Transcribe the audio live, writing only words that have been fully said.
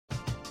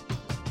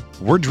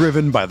We're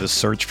driven by the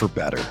search for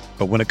better.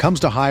 But when it comes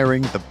to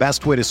hiring, the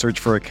best way to search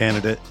for a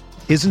candidate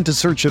isn't to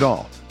search at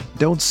all.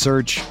 Don't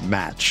search,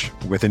 match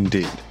with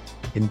Indeed.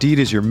 Indeed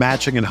is your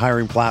matching and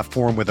hiring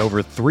platform with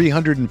over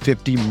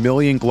 350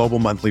 million global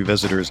monthly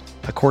visitors,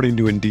 according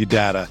to Indeed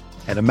data,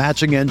 and a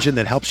matching engine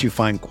that helps you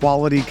find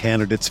quality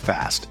candidates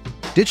fast.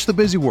 Ditch the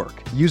busy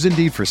work. Use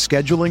Indeed for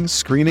scheduling,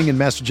 screening, and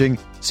messaging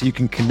so you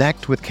can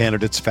connect with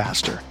candidates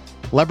faster.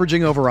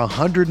 Leveraging over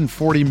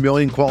 140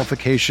 million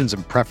qualifications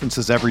and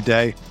preferences every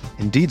day,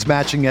 Indeed's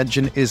matching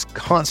engine is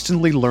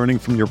constantly learning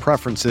from your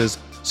preferences,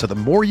 so the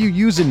more you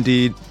use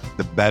Indeed,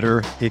 the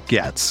better it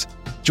gets.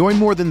 Join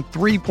more than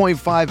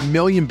 3.5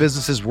 million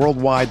businesses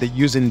worldwide that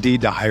use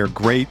Indeed to hire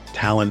great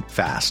talent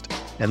fast.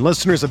 And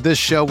listeners of this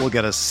show will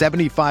get a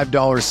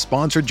 $75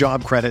 sponsored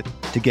job credit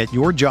to get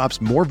your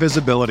jobs more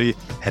visibility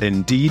at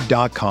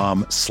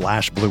Indeed.com/Blue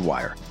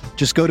Wire.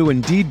 Just go to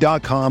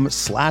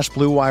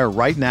Indeed.com/Blue Wire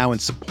right now and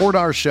support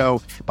our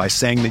show by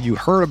saying that you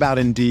heard about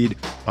Indeed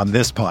on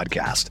this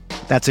podcast.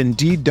 That's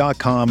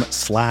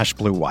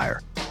Indeed.com/Blue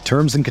Wire.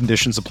 Terms and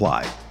conditions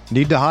apply.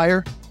 Need to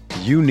hire?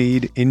 You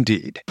need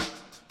Indeed.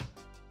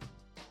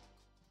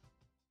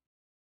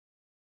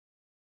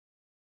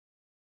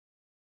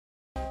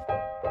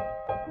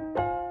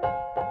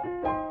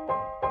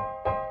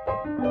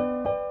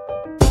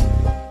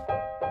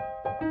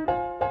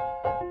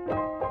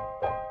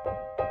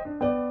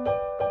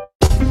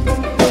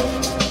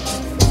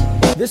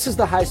 This is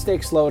the High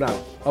Stakes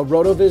Lowdown, a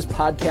RotoViz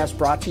podcast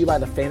brought to you by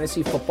the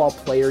Fantasy Football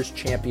Players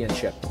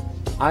Championship.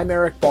 I'm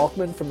Eric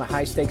Balkman from the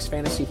High Stakes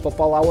Fantasy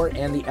Football Hour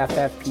and the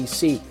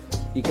FFPC.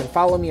 You can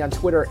follow me on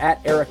Twitter at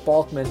Eric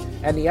Balkman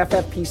and the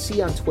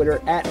FFPC on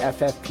Twitter at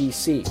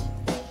FFPC.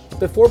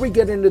 Before we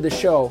get into the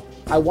show,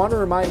 I want to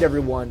remind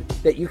everyone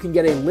that you can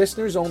get a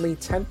listeners-only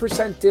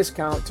 10%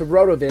 discount to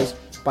RotoViz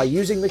by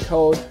using the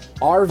code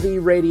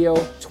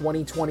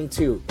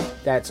RVRadio2022.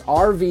 That's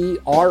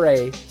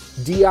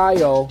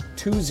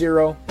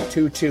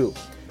RVRADIO2022.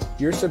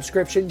 Your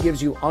subscription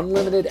gives you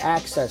unlimited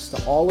access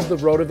to all of the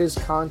RotoViz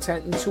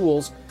content and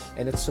tools,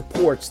 and it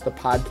supports the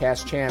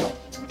podcast channel.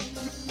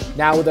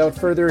 Now, without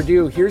further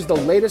ado, here's the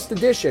latest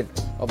edition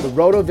of the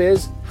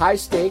RotoViz High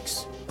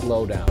Stakes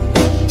Lowdown.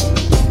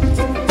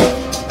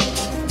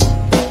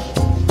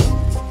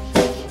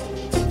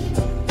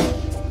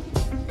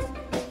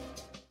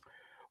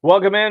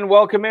 Welcome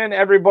in,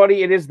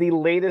 everybody. It is the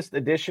latest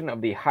edition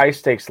of the High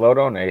Stakes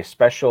Lowdown, a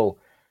special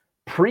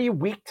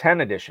pre-Week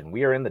 10 edition.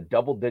 We are in the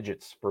double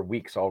digits for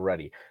weeks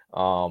already.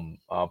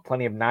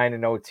 Plenty of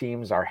 9-0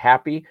 teams are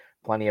happy.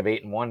 Plenty of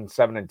 8-1,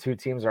 7-2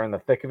 teams are in the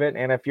thick of it.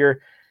 And if you're,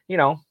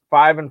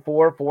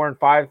 5-4,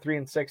 4-5,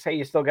 3-6, hey,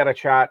 you still got a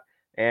shot.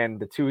 And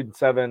the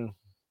 2-7,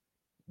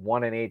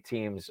 1-8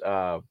 teams,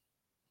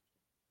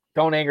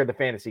 don't anger the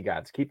fantasy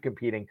gods. Keep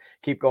competing.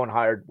 Keep going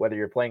hard, whether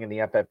you're playing in the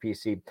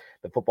FFPC,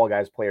 the Football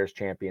Guys Players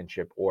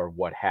Championship, or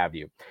what have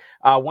you.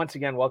 Once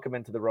again, welcome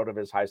into the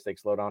RotoViz High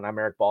Stakes Lowdown. I'm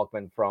Eric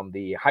Balkman from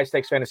the High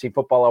Stakes Fantasy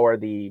Football Hour,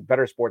 the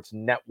Better Sports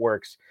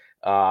Networks,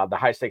 the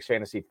High Stakes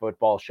Fantasy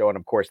Football Show, and,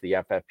 of course, the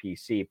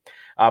FFPC.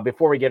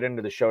 Before we get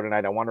into the show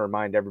tonight, I want to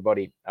remind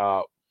everybody,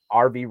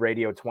 RV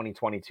Radio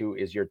 2022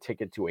 is your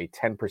ticket to a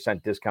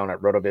 10% discount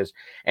at RotoViz.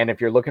 And if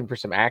you're looking for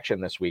some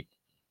action this week,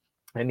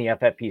 in the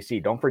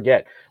FFPC, don't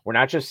forget, we're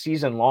not just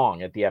season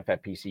long at the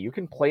FFPC. You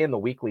can play in the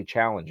weekly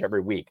challenge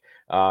every week.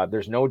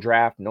 There's no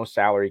draft, no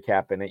salary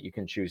cap in it. You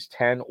can choose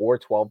 10 or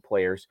 12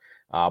 players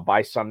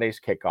by Sunday's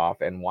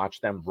kickoff and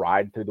watch them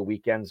ride through the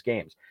weekend's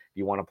games. If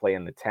you want to play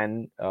in the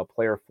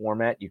 10-player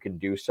format, you can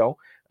do so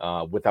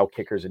without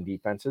kickers and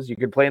defenses. You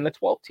can play in the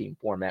 12-team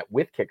format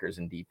with kickers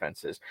and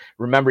defenses.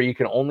 Remember, you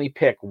can only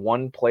pick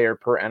one player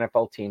per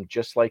NFL team,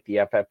 just like the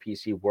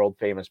FFPC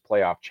world-famous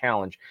playoff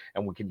challenge,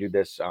 and we can do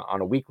this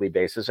on a weekly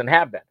basis and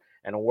have been,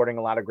 and awarding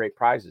a lot of great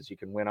prizes. You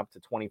can win up to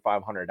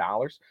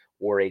 $2,500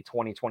 or a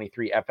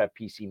 2023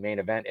 FFPC main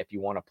event if you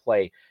want to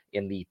play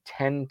in the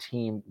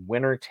 10-team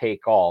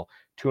winner-take-all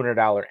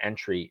 $200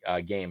 entry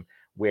game,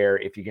 where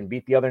if you can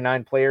beat the other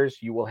 9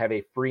 players, you will have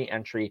a free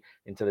entry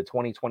into the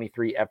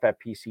 2023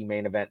 FFPC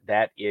main event.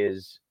 That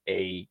is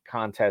a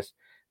contest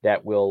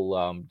that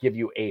will give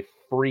you a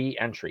free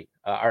entry,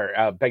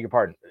 beg your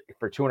pardon,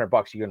 for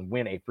 $200, you can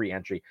win a free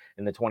entry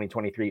in the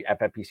 2023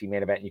 FFPC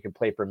main event, and you can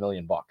play for $1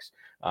 million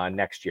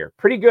next year.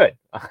 Pretty good.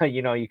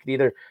 You could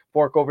either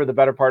fork over the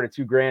better part of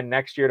 $2,000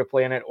 next year to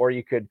play in it, or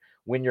you could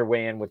win your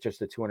way in with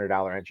just a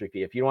 $200 entry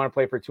fee. If you want to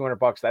play for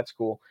 $200, that's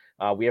cool.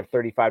 We have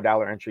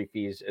 $35 entry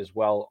fees as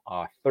well,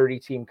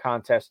 30-team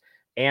contest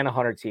and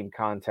 100-team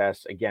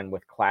contests, again,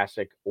 with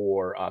classic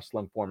or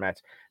slim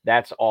formats.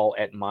 That's all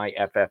at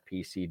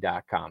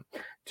myffpc.com.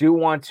 Do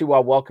want to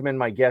welcome in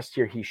my guest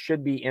here. He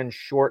should be in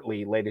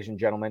shortly, ladies and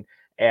gentlemen,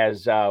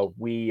 as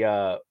we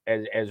are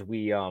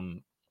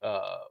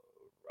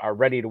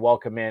ready to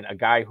welcome in a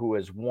guy who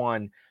has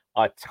won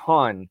a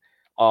ton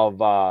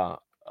of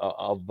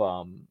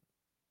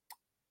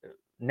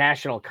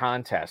national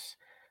contests,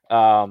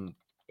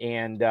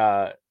 and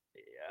a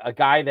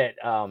guy that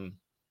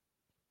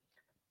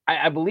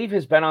I believe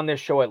has been on this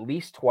show at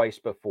least twice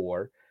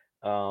before.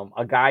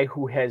 A guy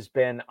who has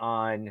been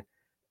on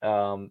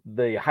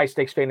the High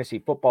Stakes Fantasy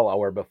Football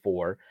Hour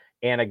before,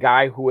 and a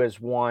guy who has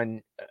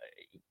won,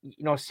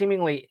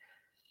 seemingly,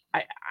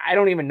 I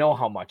don't even know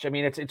how much. I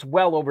mean, it's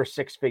well over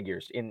six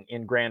figures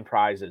in grand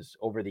prizes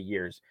over the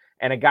years,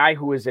 and a guy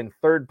who is in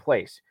third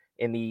place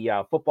in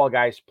the Football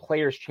Guys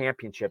Players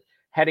Championship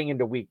heading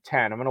into Week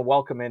 10. I'm going to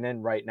welcome him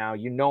in right now.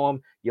 You know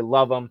him, you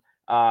love him.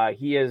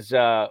 He is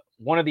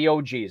one of the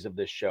OGs of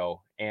this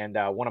show and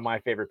one of my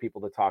favorite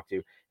people to talk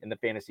to in the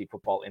fantasy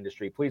football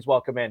industry. Please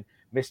welcome in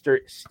Mr.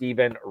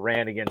 Steven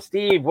Rannigan.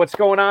 Steve, what's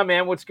going on,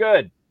 man? What's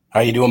good? How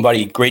you doing,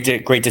 buddy? Great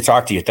to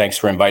talk to you. Thanks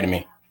for inviting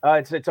me.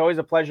 It's always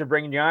a pleasure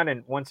bringing you on.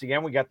 And once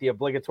again, we got the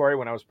obligatory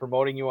when I was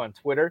promoting you on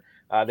Twitter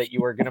that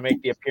you were going to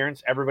make the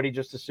appearance. Everybody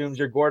just assumes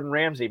you're Gordon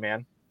Ramsay,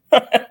 man.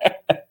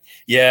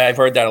 Yeah, I've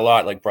heard that a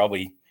lot, like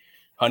probably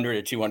 100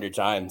 or 200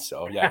 times.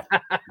 So yeah.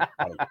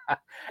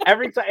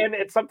 Every time,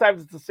 and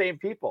sometimes it's the same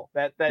people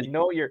that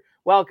know you're.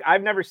 Well,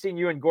 I've never seen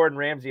you and Gordon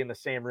Ramsay in the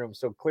same room,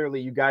 so clearly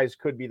you guys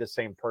could be the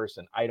same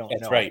person. I don't know.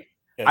 That's right.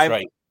 That's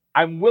right.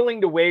 I'm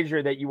willing to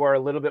wager that you are a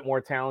little bit more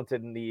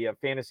talented in the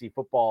fantasy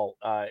football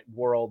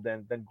world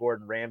than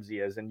Gordon Ramsay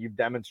is, and you've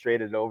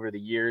demonstrated over the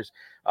years.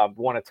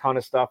 Won a ton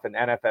of stuff in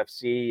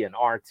NFFC and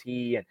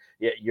RT, and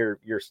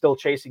you're still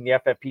chasing the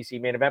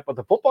FFPC main event. But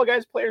the Football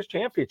Guys Players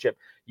Championship,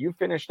 you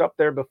finished up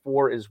there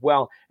before as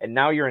well, and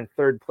now you're in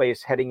third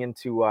place heading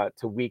into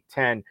to Week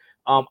 10.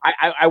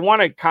 I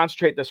want to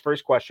concentrate this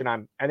first question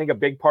on. I think a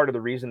big part of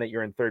the reason that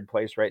you're in third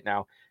place right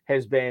now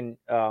has been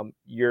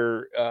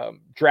your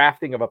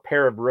drafting of a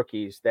pair of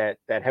rookies that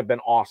have been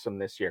awesome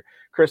this year.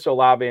 Chris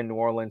Olave in New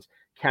Orleans,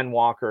 Ken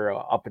Walker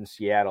up in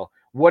Seattle.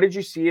 What did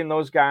you see in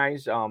those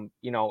guys,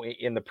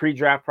 in the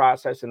pre-draft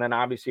process? And then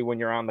obviously when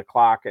you're on the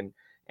clock and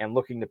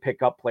looking to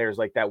pick up players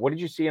like that, what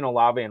did you see in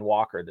Olave and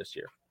Walker this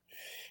year?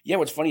 Yeah,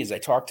 what's funny is I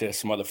talked to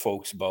some other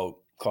folks about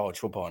college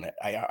football, and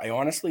I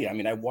honestly,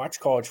 I watched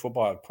college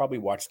football. I've probably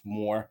watched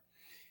more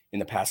in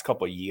the past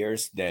couple of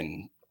years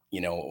than,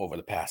 over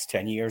the past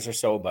 10 years or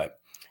so. But,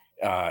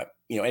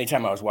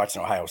 anytime I was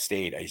watching Ohio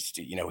State, I used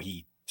to,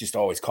 he just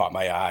always caught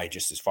my eye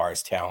just as far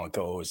as talent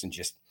goes and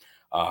just,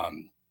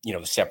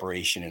 the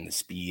separation and the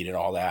speed and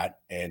all that.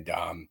 And,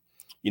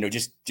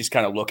 just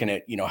kind of looking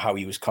at, how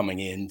he was coming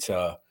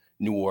into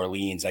New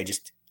Orleans.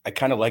 I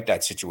kind of like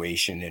that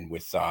situation. And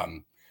with,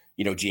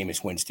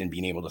 Jameis Winston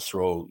being able to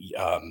throw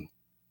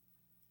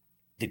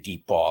the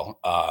deep ball.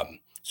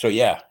 So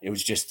yeah, it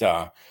was just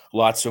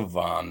lots of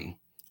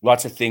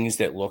things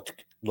that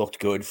looked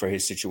good for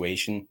his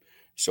situation.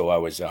 So I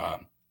was,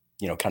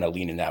 kind of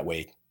leaning that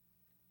way.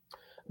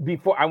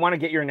 Before I want to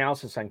get your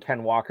analysis on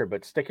Ken Walker,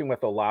 but sticking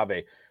with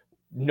Olave,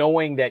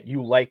 knowing that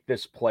you like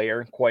this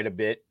player quite a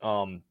bit,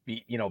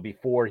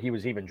 before he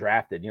was even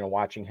drafted,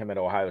 watching him at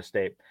Ohio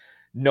State,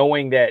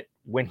 knowing that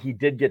when he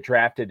did get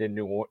drafted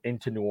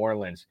into New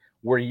Orleans,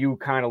 were you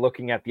kind of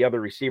looking at the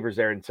other receivers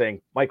there and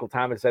saying, Michael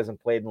Thomas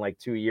hasn't played in like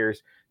 2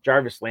 years,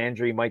 Jarvis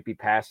Landry might be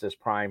past his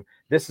prime,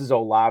 this is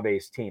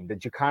Olave's team?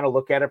 Did you kind of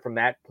look at it from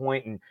that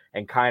point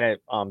and kind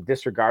of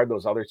disregard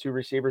those other two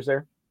receivers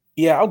there?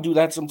 Yeah, I'll do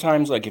that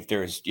sometimes. Like if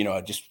there's,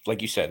 just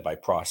like you said, by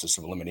process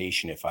of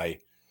elimination, if I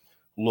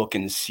look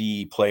and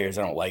see players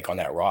I don't like on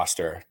that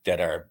roster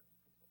that are,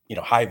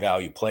 high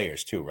value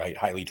players too, right?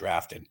 Highly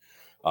drafted.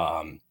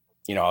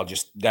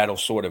 That'll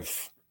sort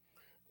of,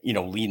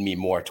 lead me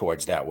more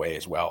towards that way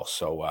as well.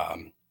 So,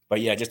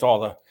 but yeah, just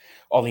all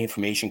the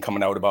information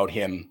coming out about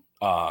him,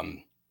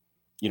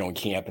 in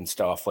camp and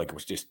stuff, like it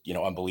was just,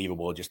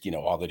 unbelievable. Just,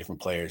 all the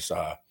different players,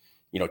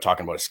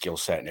 talking about his skill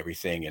set and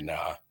everything. And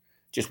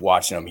just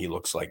watching him, he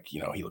looks like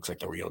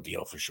the real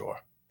deal for sure.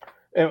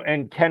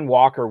 And Ken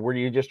Walker, were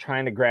you just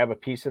trying to grab a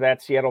piece of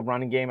that Seattle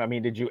running game? I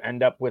mean, did you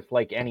end up with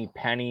like any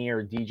Penny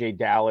or DJ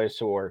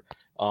Dallas or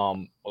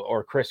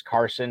Chris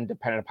Carson,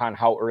 depending upon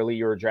how early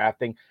you were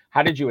drafting?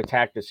 How did you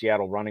attack the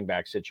Seattle running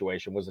back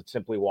situation? Was it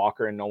simply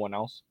Walker and no one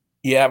else?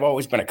 Yeah, I've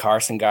always been a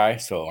Carson guy.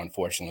 So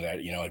unfortunately that,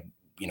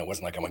 it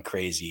wasn't like I went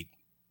crazy,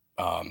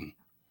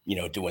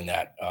 doing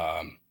that,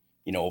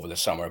 over the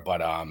summer,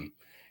 but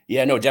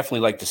yeah, no,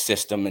 definitely like the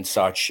system and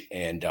such.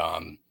 And,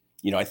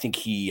 I think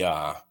he,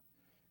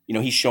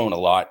 he's shown a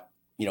lot,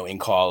 in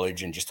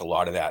college and just a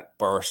lot of that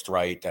burst,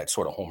 right? That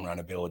sort of home run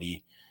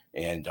ability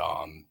and,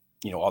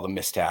 all the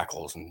missed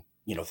tackles and,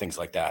 things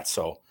like that.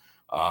 So,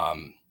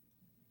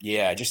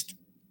 yeah, just,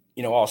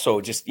 also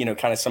just,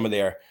 kind of some of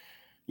their,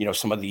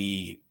 some of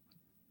the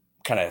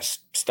kind of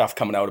stuff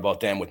coming out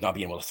about them with not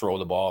being able to throw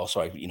the ball.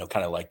 So I,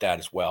 kind of like that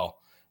as well.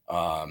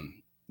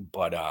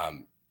 But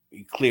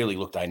he clearly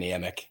looked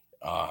dynamic.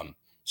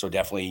 So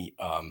definitely,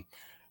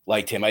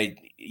 liked him.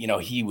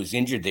 He was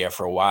injured there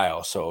for a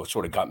while, so it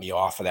sort of got me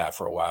off of that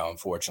for a while,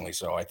 unfortunately.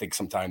 So I think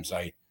sometimes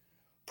I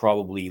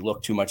probably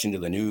look too much into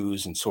the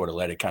news and sort of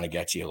let it kind of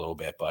get you a little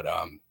bit, but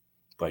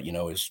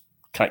it's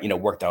kind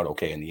of, worked out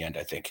okay in the end,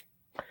 I think.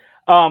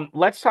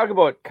 Let's talk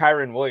about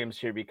Kyron Williams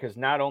here, because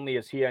not only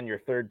is he on your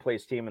third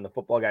place team in the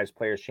Football Guys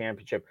Players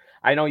Championship,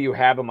 I know you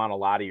have him on a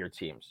lot of your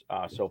teams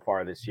so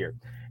far this year.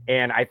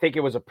 And I think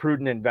it was a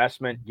prudent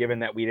investment given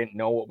that we didn't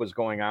know what was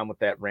going on with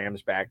that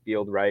Rams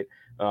backfield, right?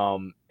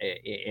 You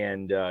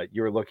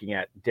were looking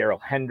at Darrell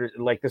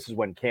Henderson. Like, this is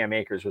when Cam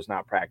Akers was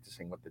not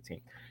practicing with the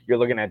team. You're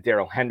looking at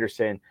Darrell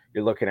Henderson.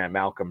 You're looking at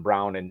Malcolm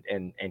Brown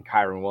and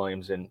Kyron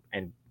Williams and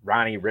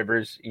Ronnie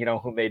Rivers,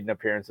 who made an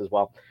appearance as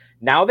well.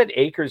 Now that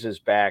Akers is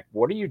back,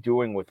 what are you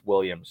doing with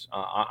Williams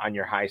on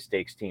your high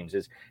stakes teams?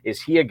 Is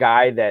he a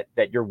guy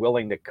that you're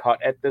willing to cut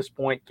at this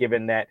point,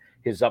 given that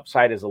his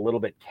upside is a little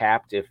bit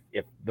capped if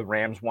the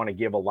Rams want to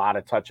give a lot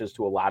of touches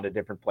to a lot of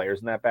different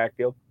players in that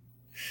backfield?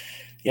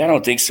 Yeah, I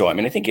don't think so. I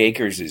mean, I think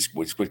Akers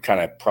was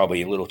kind of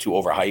probably a little too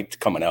overhyped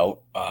coming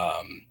out.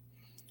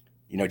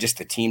 Just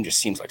the team just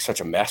seems like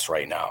such a mess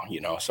right now,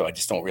 so I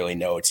just don't really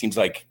know. It seems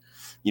like,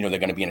 they're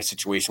going to be in a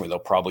situation where they'll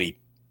probably,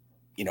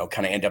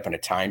 kind of end up in a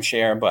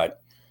timeshare,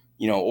 but,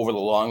 over the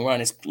long run,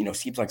 it's,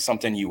 seems like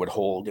something you would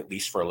hold at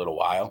least for a little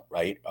while.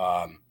 Right.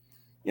 I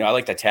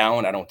like the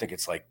talent. I don't think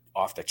it's like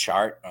off the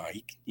chart.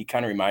 He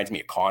kind of reminds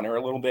me of Connor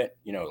a little bit,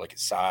 like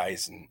his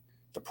size and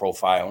the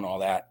profile and all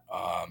that.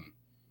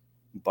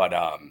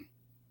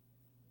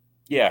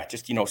 Yeah,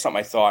 just, something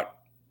I thought,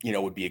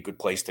 would be a good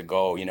place to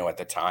go, at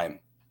the time,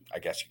 I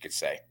guess you could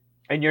say.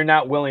 And you're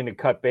not willing to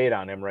cut bait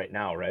on him right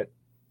now, right?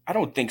 I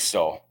don't think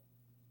so.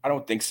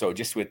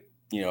 Just with,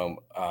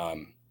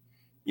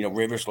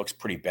 Rivers looks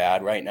pretty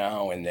bad right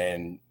now. And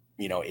then,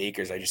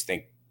 Akers, I just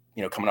think,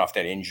 coming off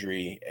that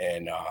injury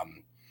and,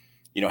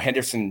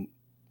 Henderson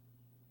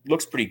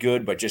looks pretty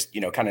good, but just,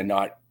 kind of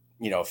not,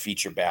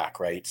 feature back.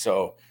 Right.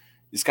 So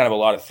there's kind of a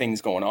lot of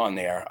things going on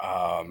there.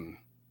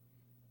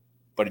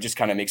 But it just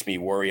kind of makes me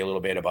worry a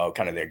little bit about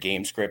kind of their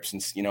game scripts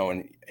and,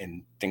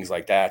 and things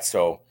like that.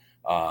 So,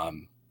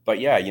 but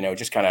yeah,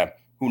 just kind of,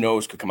 who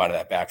knows, could come out of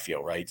that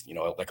backfield, right?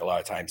 Like a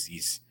lot of times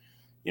these,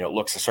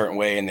 looks a certain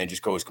way and then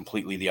just goes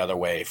completely the other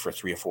way for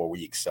 3 or 4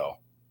 weeks. So,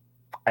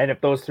 and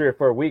if those 3 or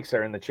 4 weeks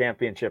are in the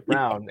championship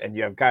round and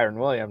you have Kyron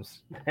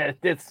Williams,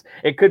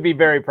 it could be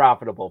very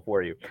profitable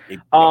for you.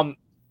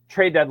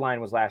 Trade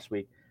deadline was last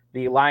week.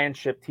 The Lions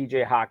shipped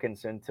TJ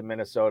Hawkinson to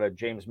Minnesota.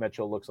 James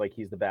Mitchell looks like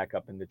he's the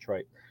backup in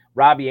Detroit.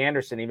 Robbie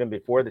Anderson, even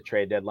before the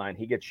trade deadline,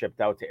 he gets shipped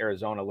out to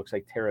Arizona. Looks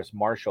like Terrace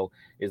Marshall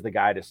is the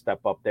guy to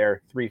step up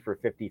there, 3 for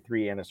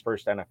 53 and his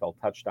first NFL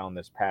touchdown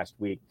this past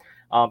week.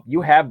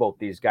 You have both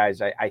these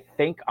guys, I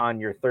think, on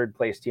your third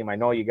place team. I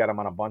know you got them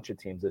on a bunch of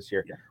teams this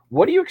year. Yeah.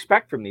 What do you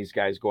expect from these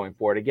guys going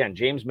forward? Again,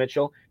 James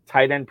Mitchell,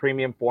 tight end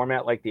premium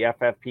format like the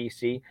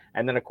FFPC.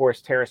 And then, of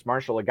course, Terrace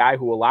Marshall, a guy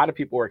who a lot of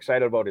people were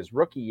excited about his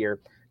rookie year,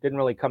 didn't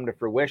really come to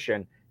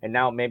fruition. And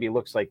now maybe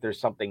looks like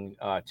there's something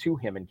to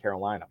him in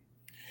Carolina.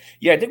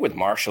 Yeah, I think with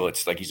Marshall,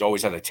 it's like he's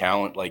always had the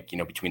talent, like,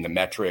 between the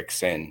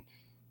metrics and,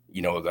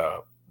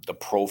 the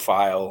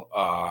profile,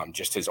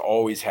 just has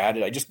always had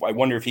it. I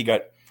wonder if he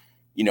got,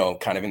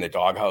 kind of in the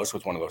doghouse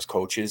with one of those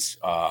coaches,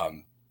 or,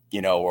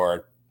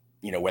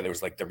 whether it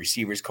was like the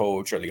receivers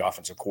coach or the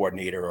offensive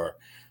coordinator or,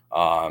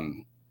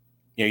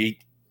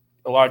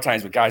 a lot of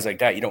times with guys like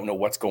that, you don't know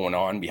what's going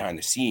on behind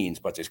the scenes,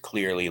 but there's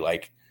clearly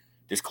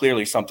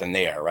something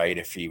there, right?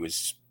 If he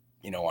was,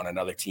 on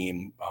another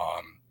team,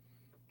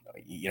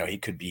 he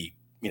could be,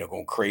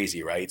 going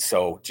crazy, right?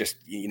 So just,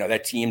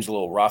 that team's a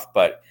little rough,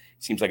 but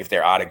it seems like if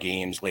they're out of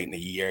games late in the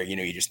year,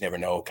 you just never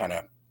know kind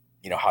of,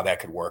 how that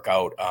could work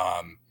out.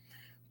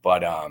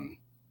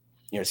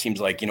 It seems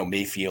like,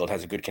 Mayfield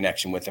has a good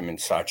connection with him and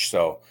such.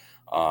 So,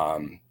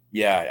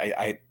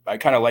 I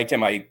kind of liked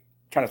him. I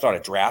kind of thought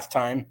at draft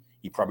time,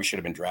 he probably should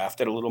have been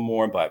drafted a little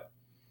more, but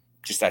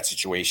just that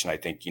situation, I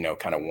think,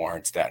 kind of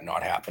warrants that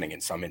not happening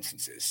in some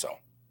instances. So.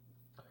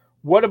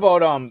 What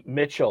about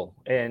Mitchell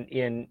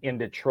in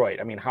Detroit?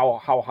 I mean,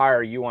 how high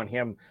are you on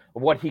him,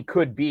 what he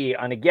could be?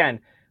 And again,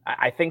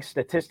 I think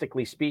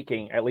statistically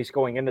speaking, at least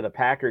going into the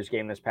Packers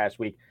game this past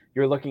week,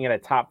 you're looking at a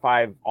top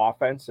 5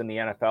 offense in the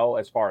NFL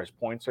as far as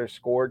points are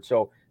scored.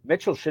 So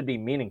Mitchell should be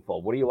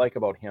meaningful. What do you like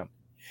about him?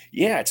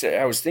 Yeah,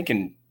 I was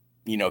thinking,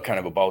 kind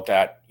of about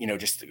that,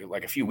 just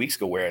like a few weeks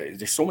ago, where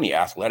there's so many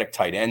athletic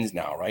tight ends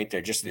now, right?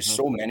 There's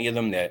so many of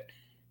them that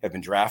have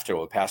been drafted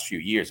over the past few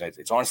years.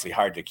 It's honestly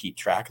hard to keep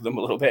track of them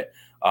a little bit.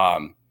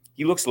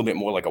 He looks a little bit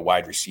more like a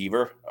wide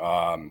receiver,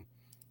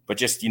 but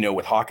just,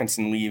 with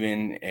Hawkinson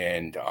leaving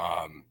and,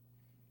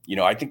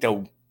 I think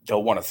they'll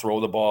want to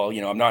throw the ball.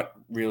 I'm not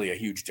really a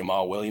huge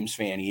Jamal Williams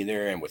fan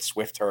either. And with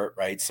Swift hurt,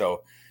 right?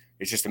 So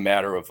it's just a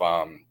matter of,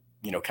 kind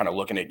of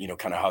looking at,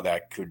 kind of how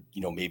that could,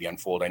 maybe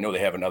unfold. I know they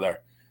have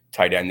another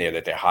tight end there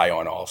that they're high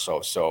on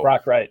also. So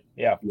Brock Wright.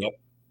 Yeah. Yep.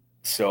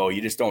 So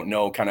you just don't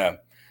know kind of,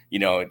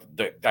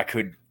 that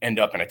could end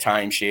up in a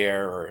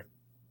timeshare or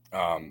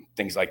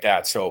things like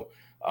that. So,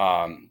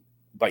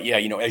 but yeah,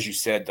 as you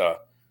said,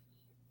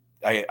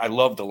 I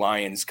love the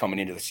Lions coming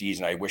into the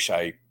season. I wish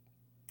I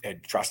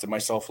had trusted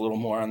myself a little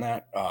more on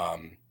that.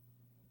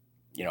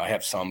 I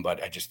have some,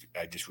 but I just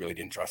really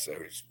didn't trust it. I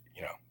was,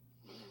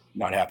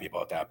 not happy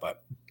about that,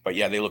 but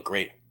yeah, they look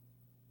great.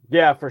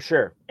 Yeah, for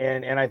sure.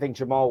 And I think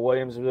Jamal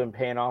Williams has been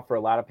paying off for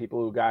a lot of people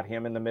who got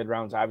him in the mid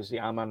rounds.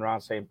 Obviously, Amon-Ra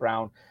St.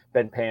 Brown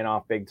been paying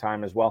off big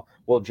time as well.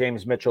 Will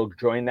James Mitchell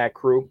join that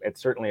crew?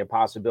 It's certainly a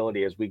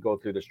possibility as we go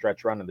through the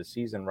stretch run of the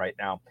season right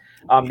now.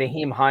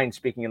 Nyheim Hines,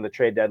 speaking of the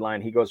trade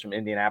deadline, he goes from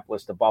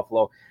Indianapolis to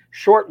Buffalo.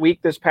 Short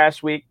week this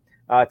past week.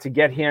 To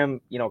get him,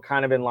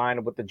 kind of in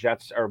line with the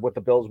Jets or what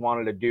the Bills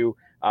wanted to do.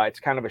 It's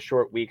kind of a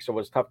short week, so it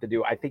was tough to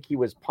do. I think he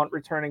was punt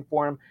returning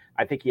for him.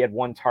 I think he had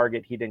one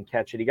target. He didn't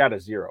catch it. He got a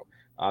 0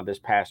 this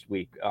past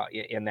week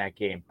in that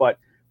game. But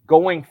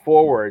going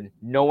forward,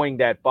 knowing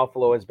that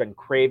Buffalo has been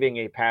craving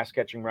a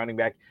pass-catching running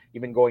back,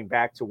 even going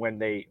back to when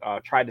they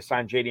tried to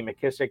sign J.D.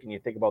 McKissick, and you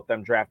think about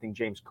them drafting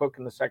James Cook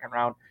in the second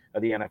round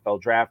of the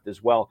NFL draft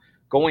as well.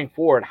 Going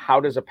forward,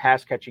 how does a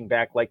pass-catching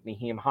back like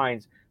Nyheim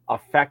Hines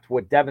affect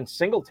what Devin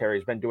Singletary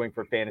has been doing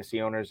for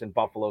fantasy owners in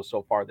Buffalo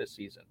so far this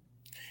season?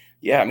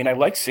 Yeah, I mean, I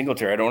like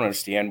Singletary. I don't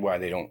understand why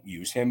they don't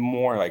use him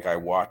more. Like, I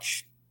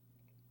watch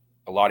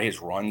a lot of his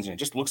runs, and it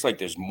just looks like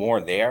there's more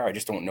there. I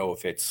just don't know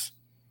if it's,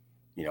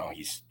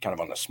 he's kind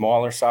of on the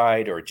smaller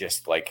side, or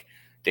just like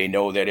they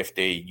know that if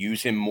they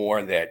use him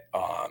more that,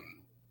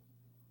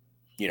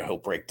 he'll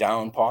break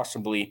down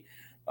possibly.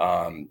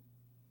 I'm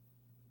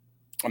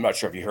not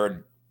sure if you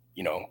heard,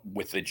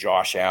 with the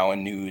Josh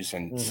Allen news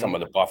and some of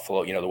the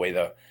Buffalo, the way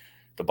the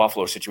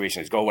Buffalo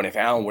situation is going. If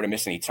Allen would have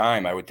missed any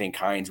time, I would think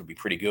Hines would be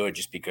pretty good,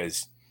 just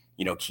because,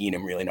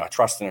 Keenum really not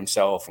trusting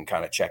himself and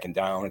kind of checking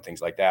down and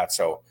things like that.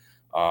 So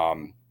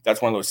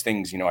that's one of those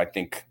things, I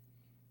think,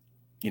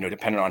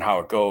 depending on how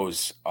it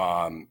goes,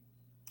 I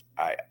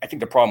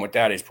think the problem with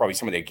that is probably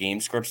some of their game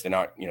scripts. They're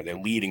not, they're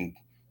leading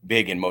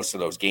big in most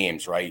of those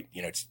games, right?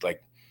 It's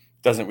like,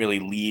 doesn't really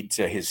lead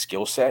to his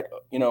skill set,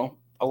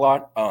 a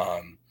lot.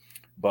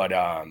 But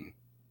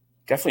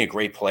definitely a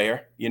great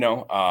player,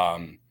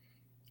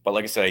 but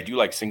like I said, I do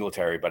like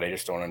Singletary, but I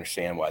just don't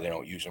understand why they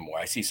don't use him more.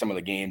 I see some of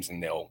the games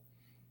and they'll,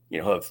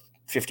 have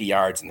 50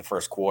 yards in the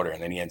first quarter,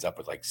 and then he ends up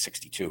with like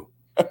 62.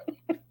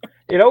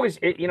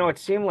 It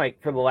seemed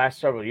like for the last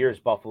several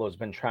years, Buffalo's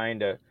been trying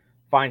to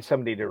find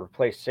somebody to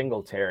replace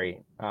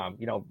Singletary.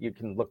 You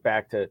can look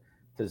back to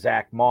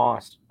Zach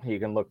Moss. You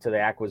can look to the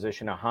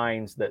acquisition of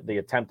Hines, the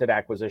attempted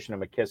acquisition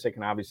of McKissick,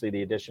 and obviously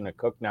the addition of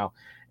Cook now.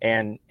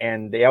 And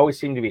they always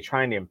seem to be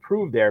trying to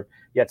improve there,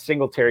 yet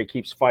Singletary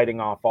keeps fighting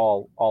off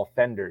all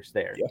fenders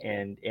there. Yeah.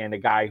 And a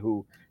guy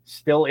who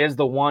still is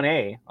the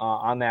 1A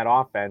on that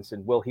offense.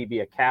 And will he be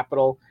a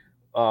capital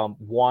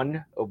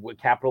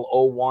capital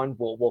O1?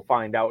 We'll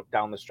find out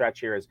down the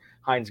stretch here as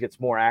Hines gets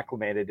more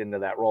acclimated into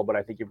that role. But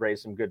I think you've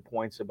raised some good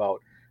points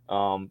about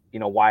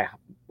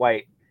why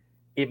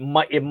it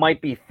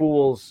might be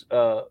fool's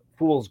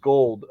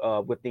gold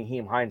with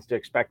Nyheim Hines to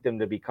expect him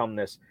to become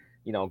this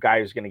guy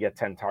who's going to get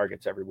 10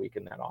 targets every week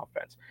in that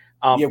offense.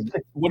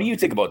 What do you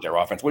think about their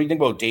offense? What do you think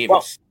about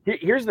Davis? Well,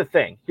 here's the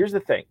thing.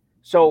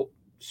 So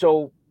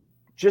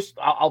just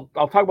I'll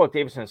talk about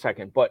Davis in a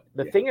second, but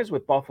the thing is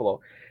with Buffalo,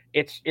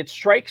 it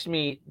strikes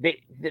me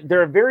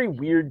they're a very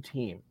weird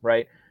team,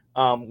 right?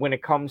 When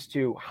it comes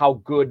to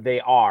how good they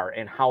are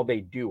and how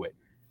they do it.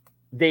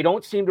 They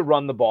don't seem to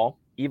run the ball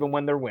even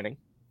when they're winning.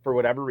 For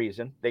whatever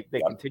reason, they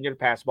continue to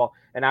pass the ball,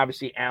 and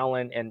obviously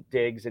Allen and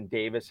Diggs and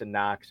Davis and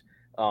Knox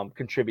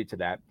contribute to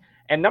that.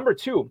 And number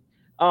two,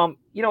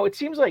 it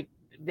seems like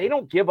they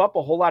don't give up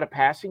a whole lot of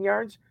passing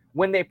yards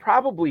when they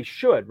probably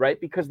should,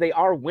 right? Because they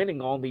are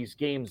winning all these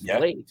games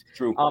late.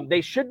 True.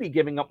 They should be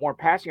giving up more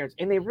passing yards,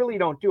 and they really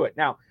don't do it.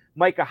 Now,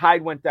 Micah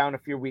Hyde went down a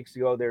few weeks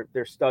ago.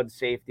 Their stud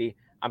safety.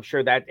 I'm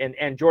sure that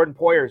and Jordan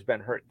Poyer has been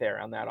hurt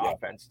there on that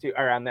offense too,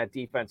 or on that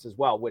defense as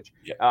well, which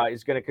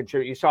is going to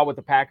contribute. You saw what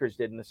the Packers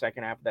did in the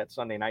second half of that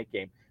Sunday night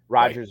game.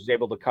 Rodgers was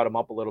able to cut them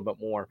up a little bit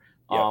more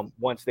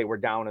once they were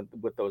down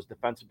with those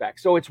defensive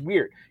backs. So it's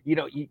weird.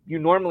 You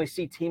normally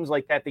see teams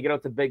like that. They get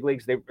out to big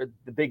leagues. The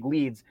big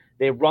leads.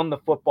 They run the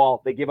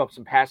football. They give up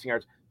some passing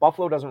yards.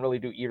 Buffalo doesn't really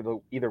do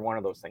either one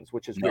of those things,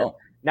 which is weird.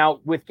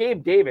 Now with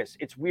Gabe Davis,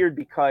 it's weird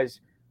because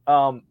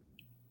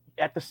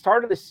at the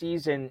start of the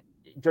season,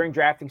 during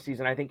drafting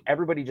season, I think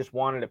everybody just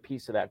wanted a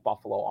piece of that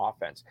Buffalo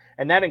offense.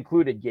 And that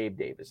included Gabe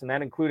Davis, and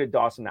that included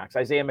Dawson Knox.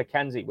 Isaiah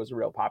McKenzie was a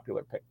real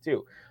popular pick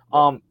too.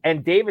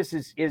 And Davis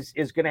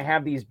is going to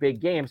have these big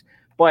games.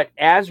 But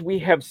as we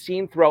have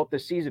seen throughout the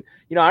season,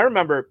 I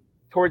remember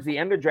towards the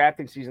end of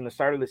drafting season, the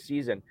start of the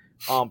season,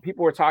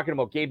 people were talking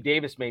about Gabe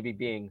Davis maybe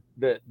being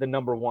the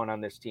number one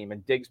on this team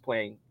and Diggs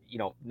playing,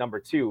 number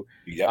two,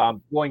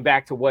 going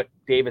back to what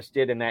Davis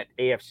did in that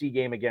AFC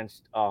game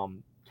against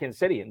Kansas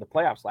City in the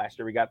playoffs last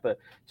year. We got the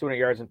 200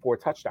 yards and 4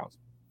 touchdowns.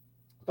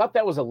 Thought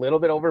that was a little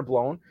bit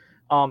overblown.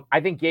 I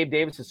think Gabe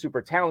Davis is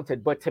super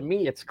talented, but to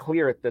me, it's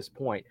clear at this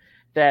point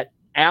that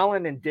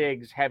Allen and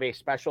Diggs have a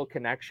special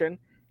connection.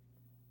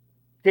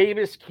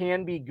 Davis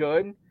can be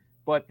good,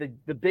 but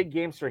the big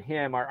games for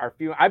him are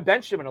few. I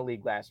benched him in a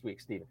league last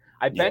week, Steven.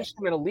 I benched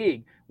him in a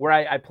league where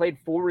I played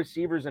 4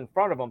 receivers in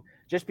front of him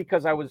just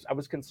because I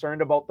was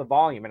concerned about the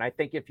volume. And I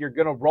think if you're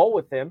going to roll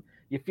with him,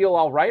 you feel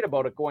all right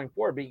about it going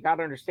forward. But you got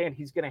to understand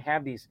he's going to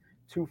have these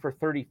 2 for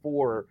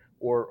 34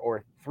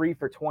 or 3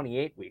 for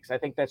 28 weeks. I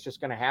think that's just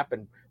going to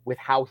happen with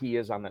how he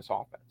is on this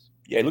offense.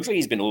 Yeah, it looks like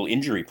he's been a little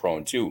injury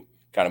prone too,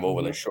 kind of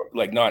over the short,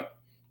 like not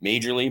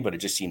majorly, but it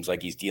just seems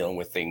like he's dealing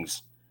with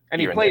things.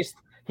 And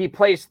he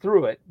plays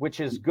through it, which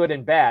is good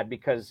and bad,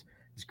 because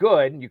it's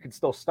good, you can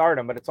still start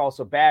him, but it's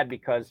also bad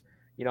because,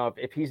 you know,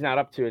 if he's not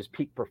up to his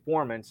peak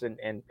performance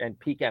and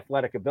peak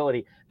athletic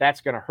ability,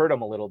 that's going to hurt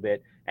him a little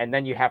bit. And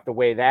then you have to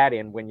weigh that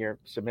in when you're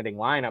submitting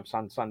lineups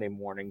on Sunday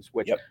mornings,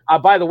 which,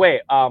 by the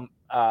way,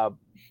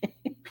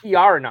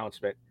 PR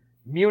announcement,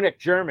 Munich,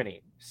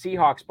 Germany,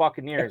 Seahawks,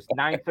 Buccaneers,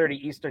 9:30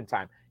 Eastern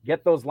time.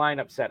 Get those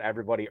lineups set,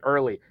 everybody,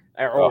 early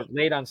or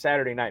late on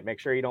Saturday night. Make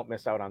sure you don't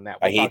miss out on that.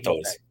 I hate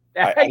those.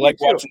 I like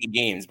watching the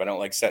games, but I don't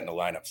like setting the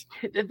lineups.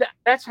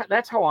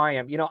 That's how I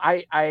am. You know,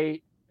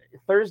 I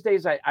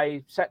Thursdays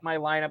I set my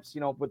lineups,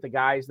 you know, with the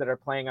guys that are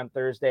playing on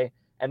Thursday,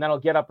 and then I'll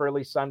get up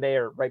early Sunday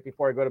or right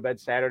before I go to bed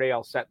Saturday.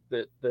 I'll set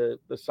the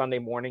Sunday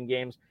morning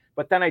games,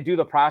 but then I do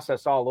the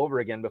process all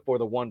over again before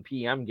the 1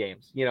 p.m.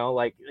 games. You know,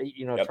 like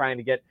trying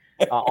to get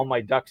all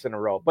my ducks in a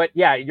row. But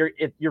yeah, you're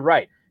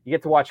right. You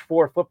get to watch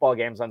 4 football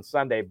games on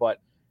Sunday,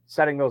 but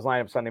setting those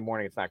lineups Sunday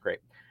morning, it's not great.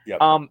 Yep.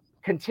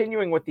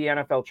 Continuing with the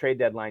NFL trade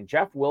deadline,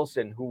 Jeff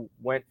Wilson, who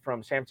went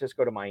from San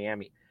Francisco to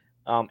Miami,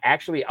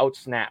 actually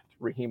outsnapped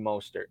Raheem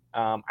Mostert.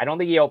 I don't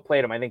think he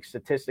outplayed him. I think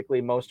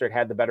statistically Mostert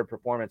had the better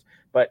performance,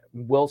 but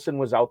Wilson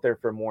was out there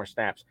for more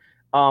snaps.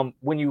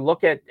 When you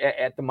look at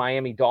the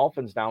Miami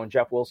Dolphins now and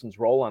Jeff Wilson's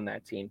role on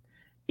that team,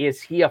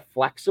 is he a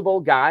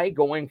flexible guy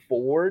going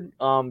forward,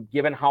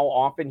 given how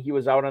often he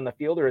was out on the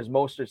field, or is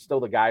Mostert still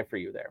the guy for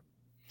you there?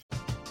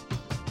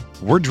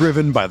 We're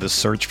driven by the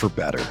search for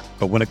better.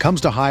 But when it comes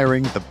to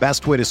hiring, the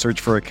best way to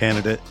search for a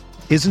candidate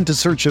isn't to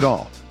search at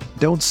all.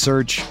 Don't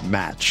search,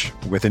 match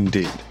with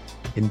Indeed.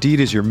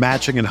 Indeed is your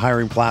matching and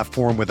hiring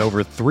platform with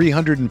over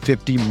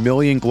 350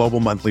 million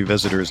global monthly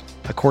visitors,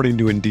 according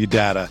to Indeed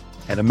data,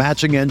 and a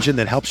matching engine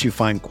that helps you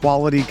find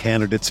quality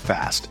candidates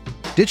fast.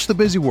 Ditch the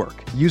busy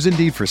work. Use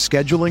Indeed for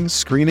scheduling,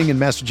 screening,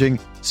 and messaging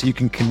so you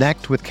can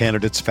connect with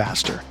candidates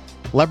faster.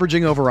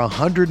 Leveraging over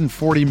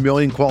 140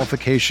 million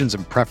qualifications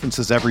and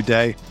preferences every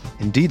day,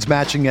 Indeed's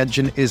matching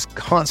engine is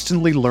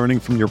constantly learning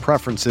from your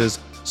preferences,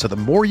 so the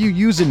more you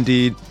use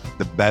Indeed,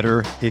 the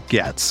better it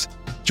gets.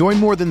 Join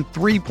more than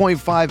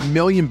 3.5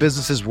 million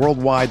businesses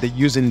worldwide that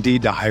use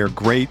Indeed to hire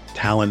great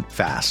talent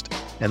fast.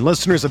 And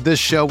listeners of this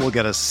show will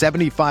get a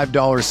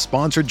 $75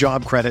 sponsored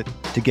job credit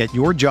to get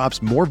your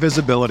jobs more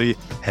visibility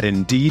at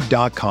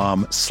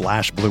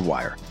Indeed.com/Blue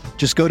Wire.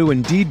 Just go to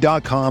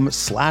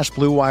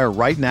Indeed.com/Blue Wire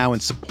right now and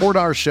support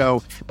our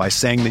show by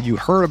saying that you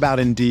heard about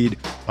Indeed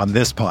on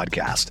this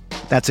podcast.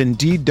 That's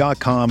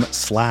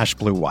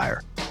Indeed.com/Blue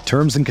Wire.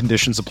 Terms and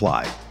conditions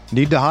apply.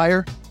 Need to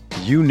hire?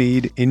 You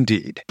need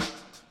Indeed.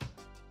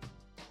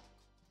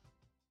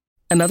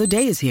 Another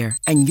day is here,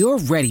 and you're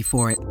ready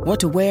for it.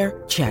 What to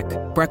wear? Check.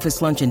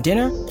 Breakfast, lunch, and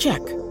dinner?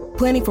 Check.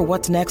 Planning for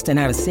what's next and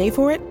how to save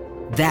for it?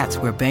 That's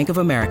where Bank of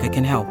America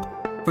can help.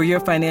 For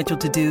your financial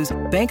to-dos,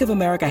 Bank of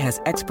America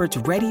has experts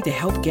ready to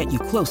help get you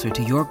closer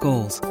to your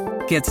goals.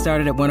 Get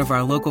started at one of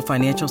our local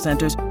financial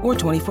centers or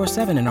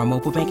 24/7 in our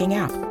mobile banking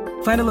app.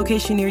 Find a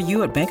location near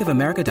you at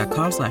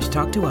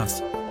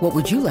bankofamerica.com/talktous. What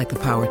would you like the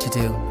power to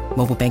do?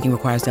 Mobile banking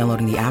requires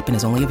downloading the app and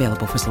is only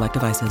available for select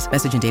devices.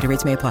 Message and data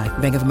rates may apply.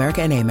 Bank of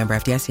America NA, member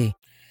FDIC.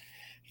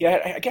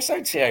 Yeah, I guess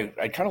I'd say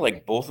I kind of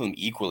like both of them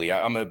equally.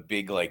 I'm a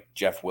big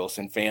Jeff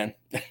Wilson fan.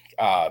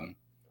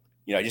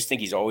 I just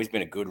think he's always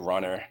been a good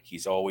runner.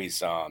 He's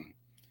always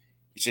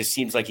it just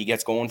seems like he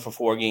gets going for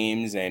 4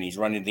 games and he's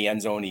running the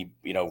end zone. He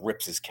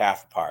rips his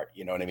calf apart.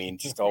 You know what I mean?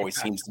 Just always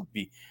seems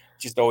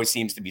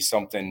to be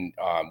something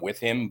with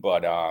him.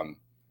 But when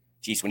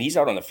he's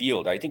out on the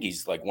field, I think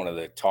he's like one of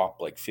the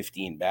top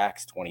 15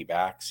 backs, 20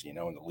 backs, in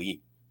the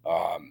league.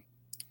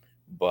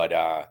 But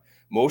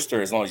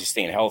Mostert, as long as he's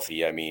staying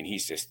healthy, I mean,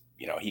 he's just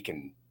he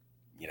can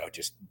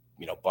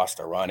bust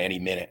a run any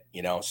minute.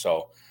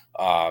 So.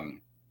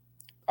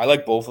 I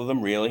like both of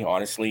them, really,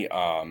 honestly.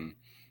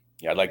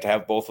 I'd like to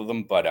have both of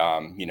them, but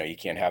you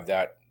can't have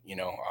that,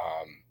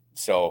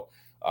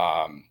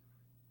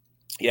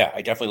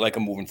 I definitely like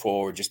them moving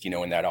forward, just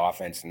in that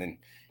offense. And then,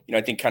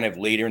 I think kind of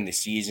later in the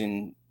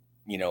season,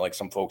 like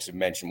some folks have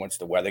mentioned, once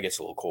the weather gets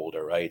a little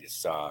colder, right? It's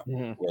some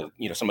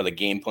of the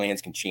game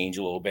plans can change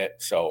a little bit.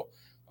 So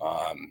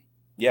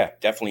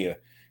definitely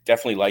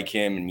like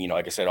him, and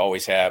like I said,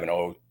 always have and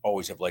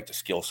always have liked the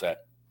skill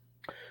set.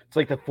 It's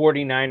like the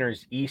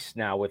 49ers East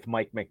now with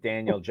Mike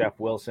McDaniel, Jeff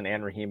Wilson,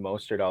 and Raheem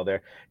Mostert all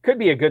there. Could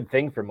be a good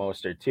thing for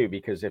Mostert too,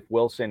 because if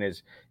Wilson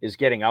is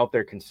getting out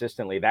there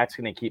consistently, that's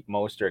going to keep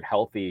Mostert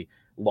healthy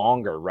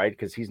longer, right?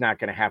 Because he's not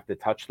going to have to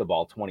touch the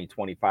ball 20,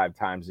 25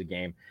 times a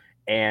game.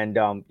 And,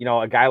 a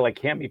guy like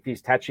him, if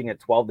he's touching it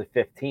 12 to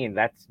 15,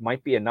 that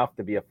might be enough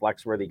to be a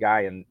flex-worthy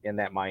guy in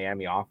that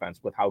Miami offense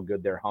with how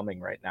good they're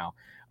humming right now.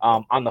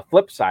 On the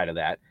flip side of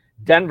that,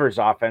 Denver's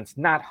offense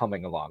not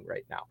humming along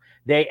right now.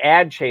 They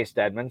add Chase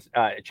Edmonds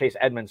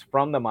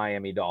from the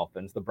Miami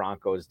Dolphins, the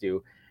Broncos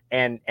do.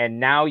 And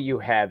now you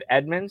have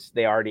Edmonds.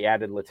 They already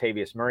added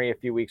Latavius Murray a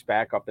few weeks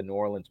back off the New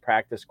Orleans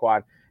practice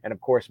squad. and of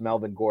course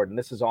Melvin Gordon.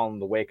 This is all in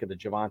the wake of the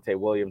Javonte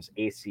Williams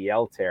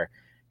ACL tear.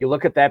 You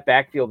look at that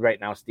backfield right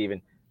now,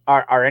 Steven.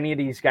 Are any of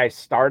these guys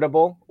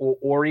startable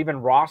or even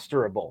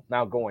rosterable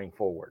now going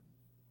forward?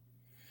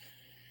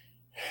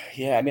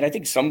 Yeah, I mean, I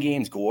think some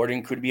games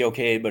Gordon could be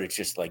okay, but it's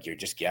just like you're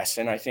just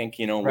guessing, I think,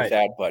 with Right.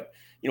 that. But,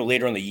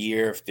 later in the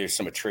year, if there's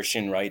some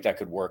attrition, right, that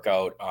could work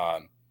out.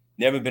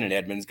 Never been an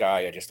Edmonds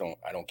guy. I just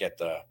don't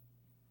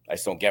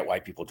get why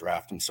people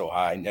draft him so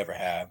high. Never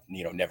have,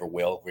 never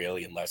will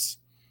really, unless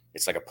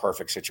it's like a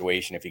perfect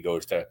situation if he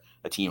goes to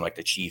a team like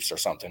the Chiefs or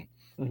something.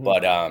 Mm-hmm.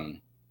 But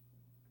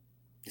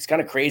it's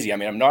kind of crazy. I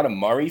mean, I'm not a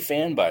Murray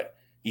fan, but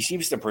he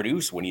seems to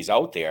produce when he's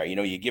out there.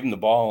 You give him the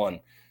ball on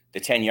the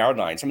 10-yard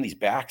line. Some of these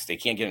backs, they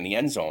can't get in the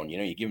end zone.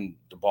 You give him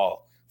the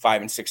ball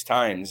 5 and 6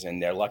 times,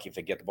 and they're lucky if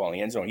they get the ball in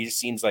the end zone. He just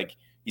seems like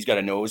he's got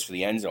a nose for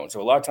the end zone.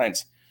 So a lot of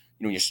times,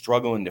 you're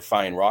struggling to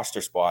find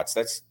roster spots.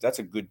 That's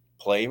a good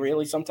play,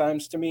 really,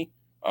 sometimes to me.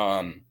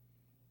 Not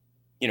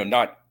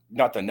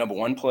the number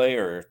one play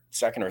or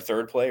second or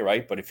third play,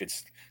 right? But if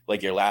it's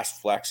like your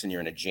last flex and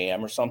you're in a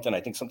jam or something,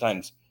 I think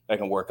sometimes that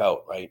can work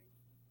out, right?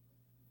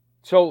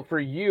 So for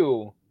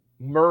you,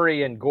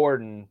 Murray and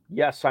Gordon,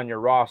 yes, on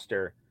your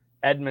roster.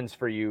 Edmonds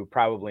for you,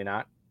 probably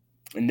not.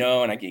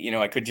 No, and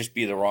I could just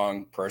be the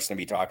wrong person to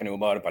be talking to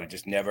about it, but I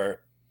just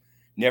never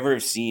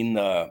have seen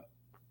the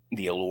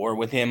allure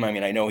with him. I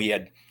mean, I know he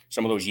had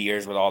some of those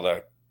years with all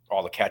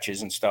the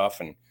catches and stuff,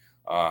 and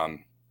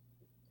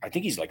I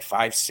think he's like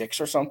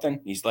 5'6" or something.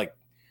 He's like,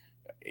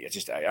 it's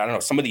just I don't know.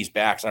 Some of these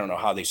backs, I don't know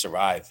how they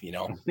survive.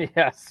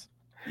 Yes.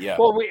 Yeah.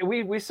 Well,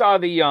 we saw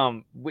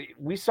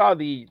we saw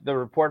the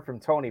report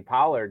from Tony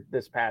Pollard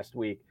this past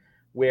week,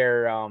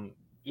 where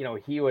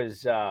he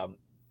was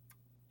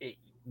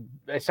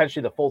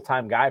essentially the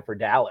full-time guy for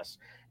Dallas,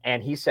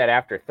 and he said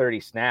after 30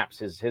 snaps,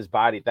 his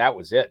body, that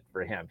was it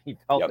for him. He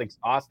felt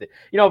exhausted.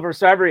 You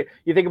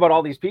think about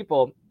all these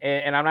people,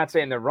 and I'm not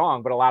saying they're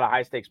wrong, but a lot of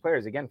high-stakes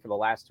players, again, for the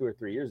last 2 or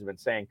 3 years, have been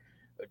saying,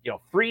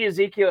 free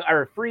Ezekiel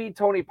or free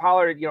Tony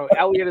Pollard.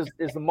 Elliott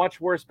is the much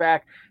worse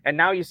back, and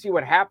now you see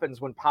what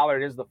happens when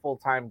Pollard is the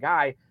full-time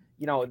guy.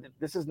 He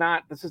is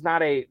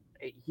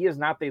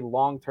not the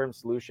long-term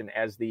solution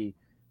as the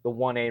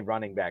 1A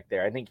running back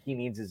there. I think he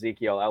needs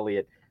Ezekiel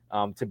Elliott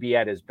to be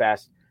at his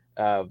best.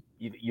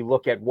 You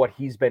look at what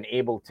he's been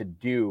able to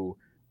do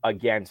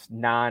against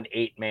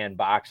non-8-man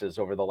boxes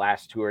over the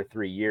last 2 or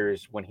 3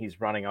 years when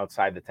he's running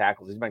outside the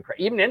tackles. He's been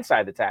even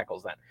inside the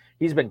tackles. Then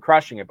he's been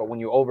crushing it. But when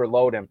you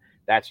overload him,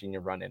 that's when you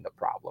run into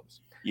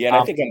problems. Yeah, and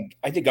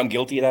I think I'm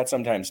guilty of that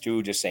sometimes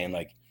too. Just saying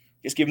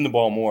just give him the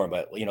ball more.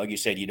 But like you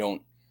said, you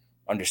don't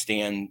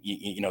understand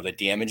the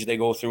damage they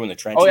go through in the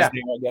trenches there,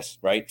 I guess,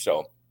 right?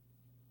 So.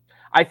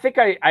 I think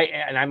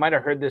I might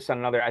have heard this on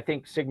another. I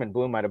think Sigmund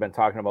Bloom might have been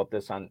talking about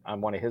this on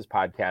one of his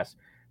podcasts,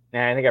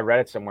 and I think I read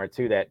it somewhere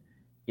too that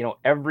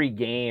every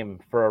game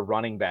for a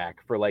running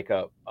back, for like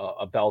a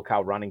bell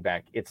cow running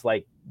back, it's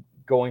like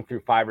going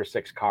through 5 or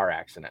 6 car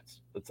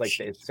accidents. It's like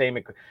the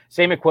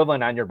same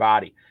equivalent on your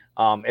body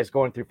as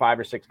going through 5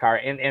 or 6 car,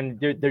 and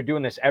they're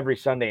doing this every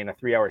Sunday in a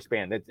 3-hour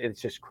span.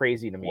 It's just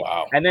crazy to me.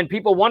 Wow. And then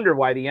people wonder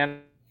why the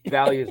end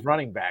value is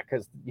running back,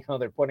 because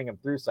they're putting him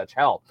through such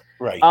hell.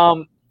 Right.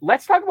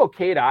 Let's talk about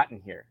Cade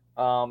Otton here,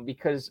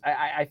 because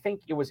I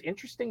think it was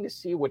interesting to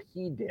see what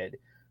he did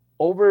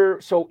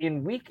so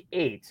in week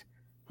 8,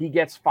 he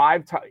gets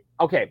 5.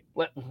 Okay,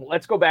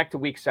 let's go back to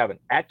week 7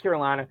 at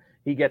Carolina.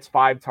 He gets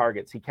 5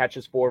 targets. He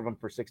catches 4 of them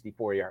for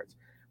 64 yards.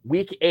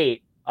 Week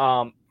 8,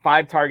 5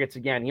 targets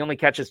again. He only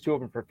catches 2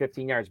 of them for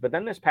 15 yards. But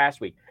then this past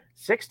week,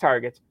 6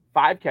 targets,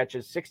 5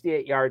 catches,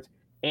 68 yards,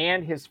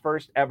 and his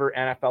first ever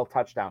NFL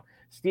touchdown.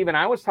 Steven,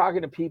 I was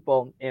talking to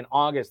people in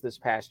August this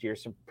past year,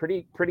 some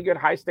pretty good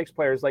high-stakes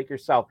players like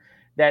yourself,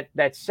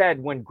 that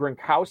said when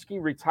Gronkowski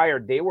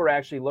retired, they were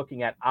actually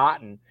looking at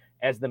Otton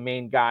as the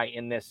main guy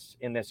in this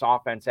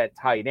offense at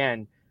tight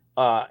end,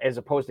 as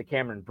opposed to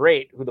Cameron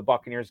Brate, who the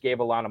Buccaneers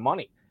gave a lot of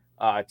money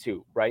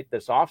to, right,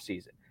 this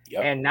offseason.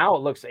 Yep. And now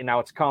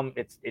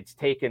it's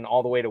taken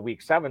all the way to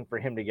week 7 for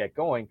him to get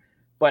going.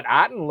 But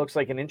Otton looks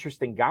like an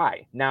interesting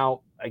guy.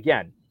 Now,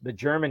 again, the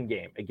German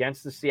game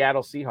against the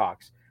Seattle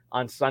Seahawks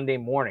on Sunday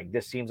morning.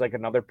 This seems like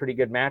another pretty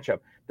good matchup.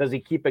 Does he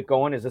keep it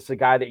going? Is this a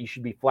guy that you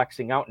should be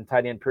flexing out in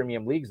tight end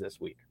premium leagues this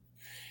week?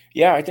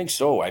 Yeah, I think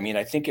so. I mean,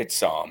 I think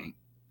it's,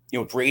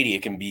 Brady,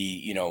 it can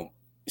be,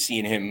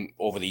 seeing him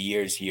over the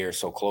years here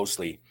so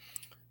closely,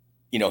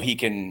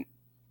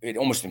 it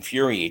almost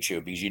infuriates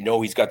you because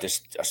he's got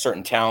a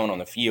certain talent on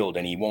the field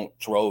and he won't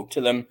throw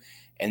to them.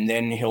 And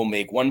then he'll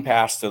make one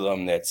pass to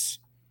them that's,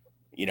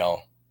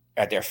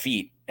 at their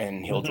feet,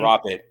 and he'll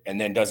drop it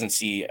and then doesn't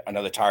see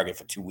another target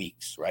for 2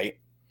 weeks, right?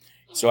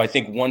 So I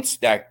think once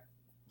that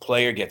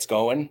player gets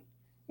going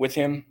with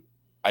him,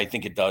 I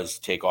think it does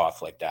take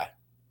off like that.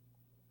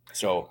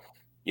 So,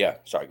 yeah,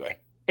 sorry, go ahead.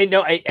 And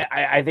no,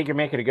 I think you're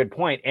making a good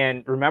point.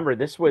 And remember,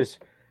 this was,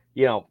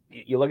 you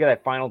look at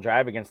that final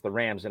drive against the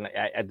Rams, and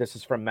this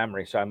is from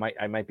memory, so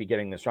I might be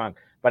getting this wrong,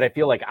 but I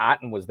feel like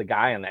Otton was the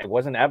guy on that. It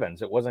wasn't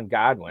Evans, it wasn't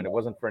Godwin, it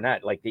wasn't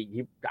Fournette. Like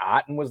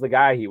Otton was the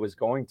guy he was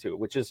going to,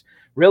 which is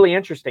really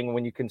interesting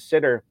when you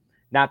consider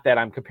Not that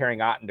I'm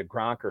comparing Otten to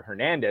Gronk or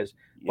Hernandez,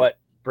 but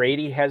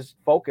Brady has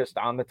focused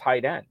on the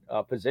tight end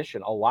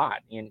position a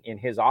lot in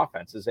his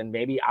offenses, and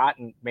maybe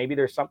Otten, maybe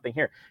there's something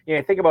here.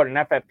 Think about in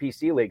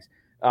FFPC leagues,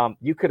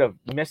 you could have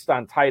missed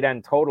on tight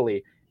end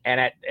totally, and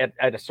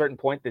at a certain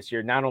point this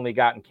year, not only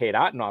gotten Cade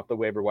Otton off the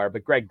waiver wire,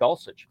 but Greg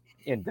Dulcich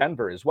in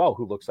Denver as well,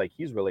 who looks like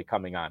he's really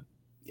coming on,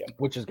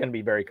 which is going to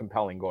be very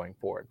compelling going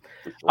forward.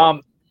 Sure.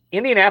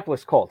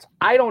 Indianapolis Colts,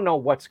 I don't know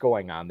what's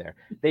going on there.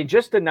 They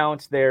just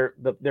announced their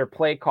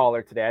play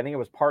caller today. I think it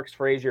was Parks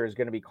Frazier is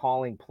going to be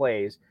calling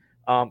plays.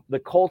 The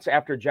Colts,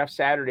 after Jeff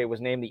Saturday was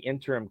named the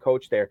interim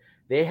coach there,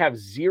 they have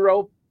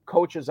 0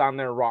 coaches on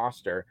their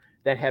roster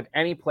that have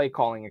any play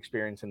calling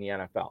experience in the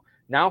NFL.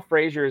 Now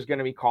Frazier is going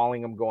to be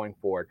calling them going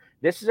forward.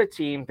 This is a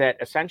team that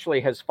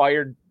essentially has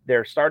fired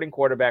their starting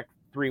quarterback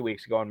 3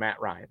 weeks ago, and Matt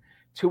Ryan.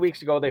 2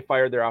 weeks ago, they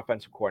fired their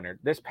offensive coordinator.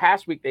 This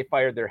past week, they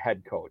fired their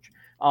head coach.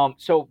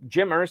 So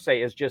Jim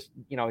Irsay is just,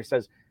 he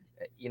says,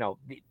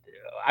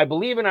 I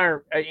believe in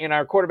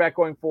our quarterback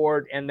going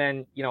forward. And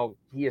then,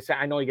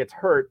 I know he gets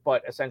hurt,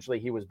 but essentially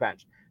he was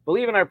benched.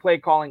 Believe in our play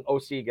calling,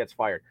 OC gets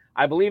fired.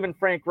 I believe in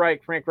Frank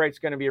Reich. Frank Reich's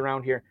going to be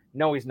around here.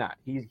 No, he's not.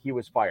 He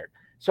was fired.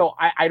 So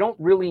I don't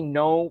really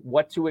know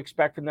what to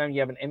expect from them. You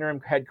have an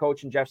interim head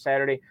coach in Jeff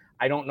Saturday.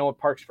 I don't know what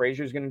Parks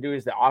Frazier is going to do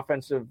as the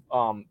offensive,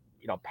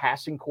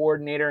 passing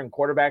coordinator and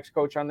quarterbacks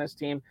coach on this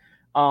team.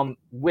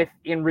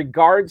 In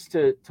regards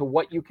to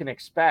what you can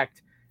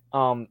expect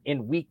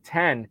in week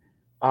 10,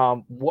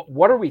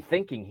 what are we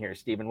thinking here,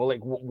 Stephen?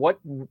 Well,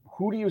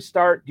 who do you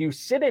start? Do you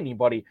sit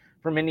anybody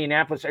from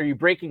Indianapolis? Are you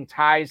breaking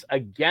ties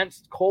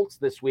against Colts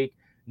this week,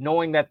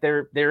 knowing that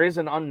there is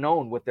an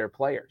unknown with their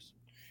players?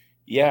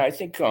 Yeah, I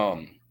think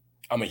I'm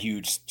a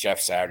huge Jeff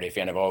Saturday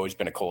fan. I've always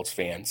been a Colts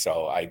fan,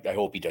 so I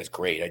hope he does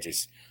great. I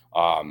just,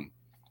 I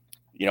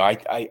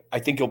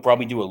think he'll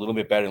probably do a little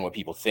bit better than what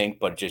people think,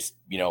 but just,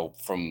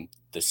 from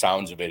the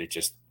sounds of it,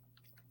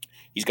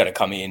 he's got to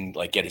come in,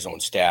 get his own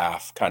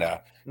staff, kind of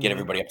get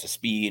everybody up to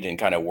speed and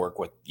kind of work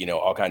with,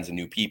 all kinds of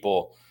new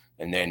people,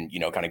 and then,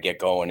 kind of get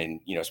going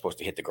and, supposed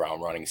to hit the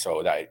ground running.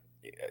 So that,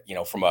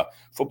 from a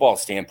football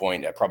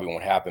standpoint, that probably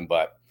won't happen.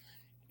 But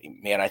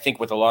man, I think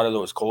with a lot of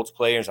those Colts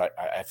players,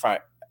 I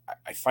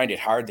find it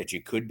hard that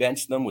you could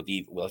bench them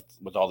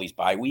with all these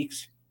bye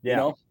weeks,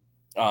 Yeah,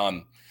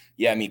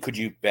 I mean, could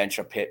you bench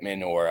a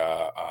Pittman or,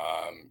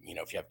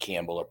 if you have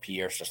Campbell or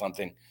Pierce or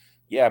something?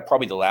 Yeah,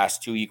 probably the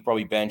last 2 you could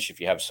probably bench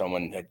if you have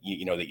someone that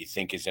that you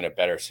think is in a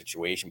better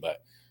situation.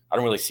 But I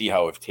don't really see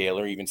how if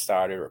Taylor even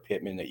started or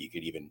Pittman that you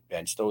could even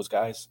bench those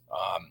guys,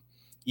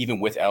 even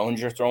with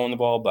Ellinger throwing the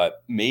ball.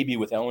 But maybe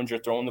with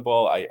Ellinger throwing the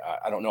ball, I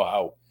don't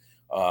know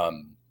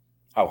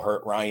how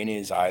hurt Ryan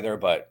is either.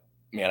 But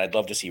man, I'd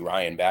love to see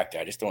Ryan back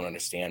there. I just don't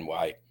understand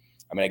why.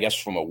 I mean, I guess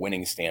from a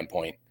winning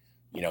standpoint,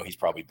 he's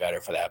probably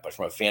better for that. But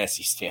from a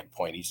fantasy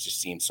standpoint, he's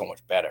just seems so much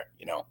better,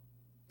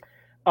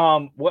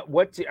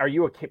 What are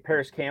you, a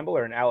Paris Campbell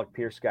or an Alec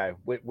Pierce guy?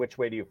 Which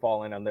way do you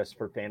fall in on this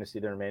for fantasy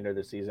the remainder of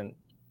the season?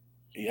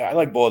 Yeah, I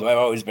like both. I've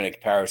always been a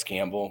Paris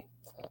Campbell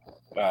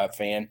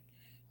fan.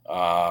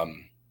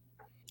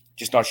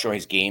 Just not sure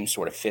his game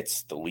sort of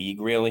fits the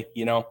league really,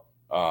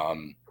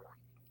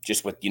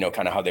 just with,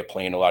 kind of how they're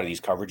playing a lot of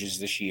these coverages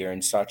this year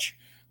and such.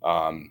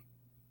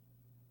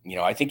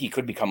 I think he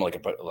could become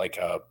like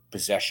a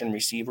possession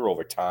receiver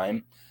over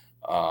time.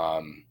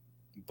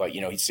 But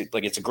he's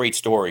it's a great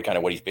story, kind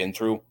of what he's been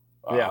through.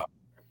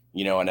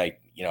 And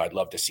I'd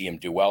love to see him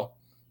do well.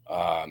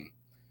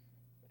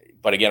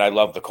 But again, I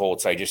love the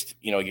Colts. I just,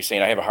 you're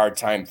saying I have a hard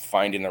time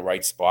finding the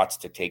right spots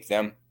to take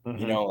them,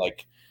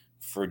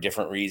 for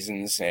different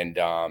reasons. And,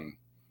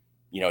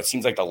 it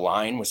seems like the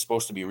line was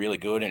supposed to be really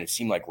good. And it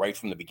seemed like right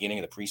from the beginning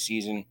of the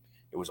preseason,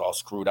 it was all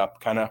screwed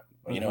up kind of,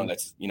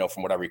 that's,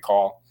 from what I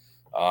recall.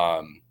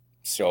 I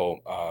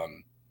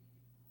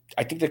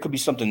think there could be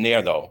something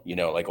there though,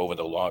 over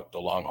the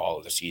long haul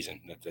of the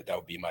season. That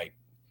would be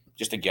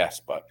just a guess,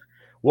 but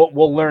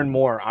we'll learn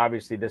more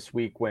obviously this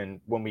week when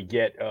we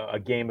get a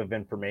game of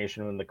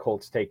information when the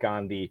Colts take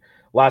on the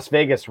Las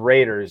Vegas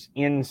Raiders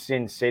in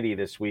Sin City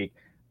this week.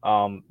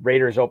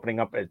 Raiders opening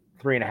up at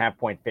 3.5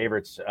 point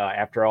favorites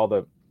after all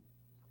the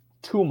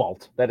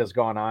tumult that has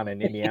gone on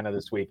in Indiana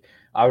this week.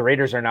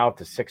 Raiders are now up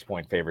to 6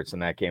 point favorites in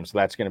that game. So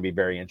that's going to be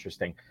very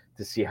interesting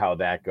to see how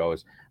that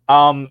goes.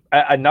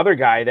 Another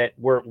guy that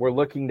we're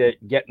looking to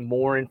get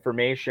more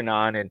information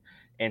on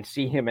and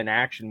see him in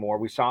action more.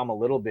 We saw him a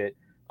little bit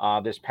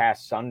this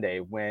past Sunday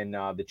when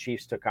the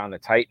Chiefs took on the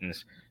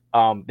Titans.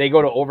 They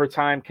go to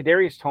overtime.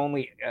 Kadarius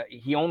Toney,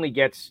 he only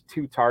gets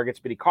 2 targets,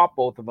 but he caught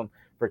both of them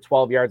for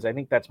 12 yards. I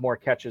think that's more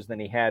catches than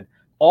he had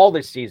all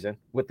this season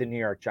with the New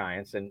York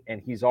Giants. And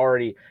he's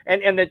already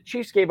and the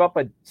Chiefs gave up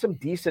some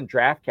decent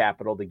draft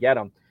capital to get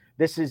him.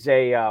 This is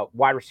a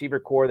wide receiver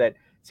core that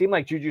seemed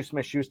like Juju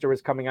Smith-Schuster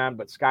was coming on,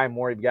 but Sky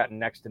Moore had gotten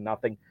next to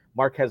nothing.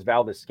 Marquez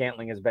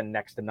Valdes-Scantling has been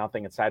next to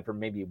nothing aside from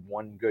maybe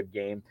one good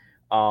game.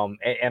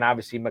 And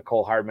obviously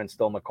Mecole Hardman,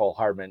 still Mecole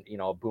Hardman,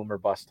 a boomer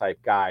bust type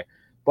guy.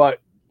 But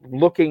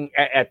looking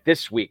at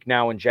this week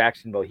now in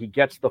Jacksonville, he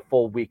gets the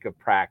full week of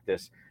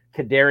practice.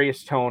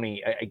 Kadarius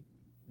Toney,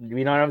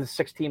 we don't have the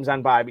 6 teams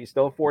on bye, but you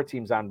still have 4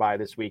 teams on bye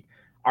this week.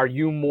 Are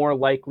you more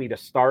likely to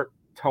start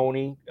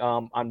Tony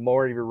on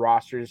more of your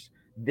rosters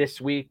this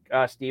week,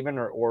 Stephen,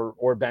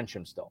 or bench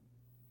him still?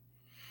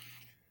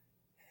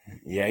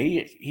 Yeah,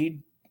 he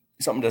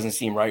something doesn't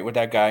seem right with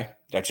that guy.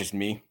 That's just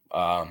me.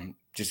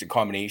 Just a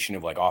combination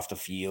of like off the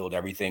field,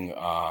 everything.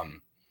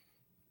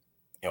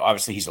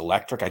 Obviously he's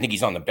electric. I think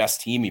he's on the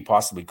best team he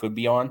possibly could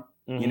be on.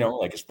 Mm-hmm.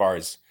 Like as far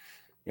as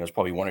there's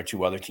probably 1 or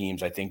 2 other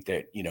teams I think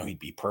that he'd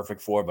be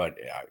perfect for, but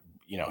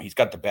he's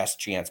got the best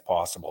chance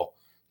possible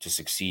to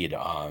succeed.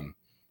 I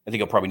think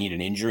he'll probably need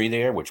an injury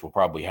there, which will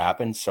probably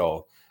happen.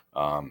 So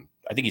I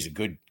think he's a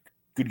good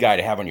guy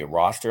to have on your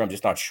roster. I'm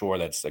just not sure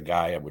that's the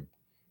guy I would,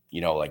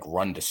 like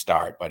run to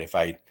start. But if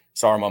I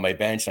saw him on my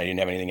bench and I didn't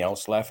have anything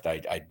else left,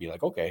 I'd be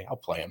like, okay, I'll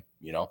play him,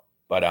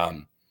 But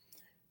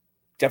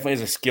definitely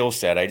has a skill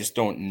set. I just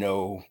don't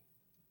know,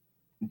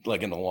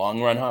 like in the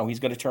long run, how he's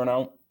going to turn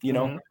out,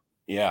 Mm-hmm.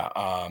 Yeah.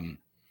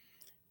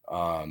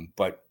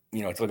 But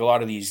it's like a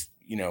lot of these,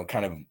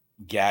 kind of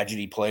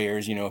gadgety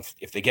players,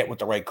 if they get with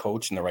the right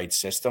coach and the right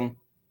system,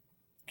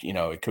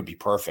 it could be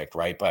perfect.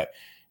 Right. But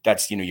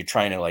that's, you're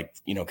trying to like,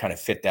 kind of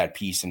fit that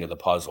piece into the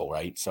puzzle.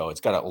 Right. So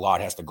it's got a lot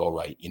has to go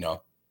right,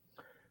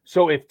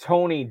 So if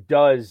Tony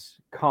does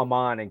come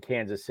on in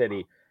Kansas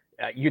City,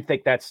 you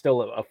think that's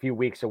still a few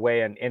weeks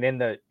away. And in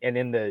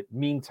the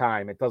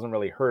meantime, it doesn't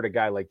really hurt a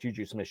guy like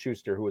Juju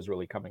Smith-Schuster, who is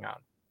really coming on.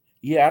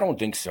 Yeah, I don't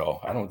think so.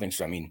 I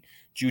mean,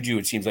 Juju,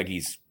 it seems like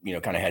he's,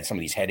 kind of had some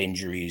of these head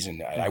injuries,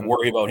 and I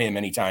worry about him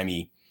anytime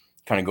he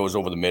kind of goes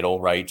over the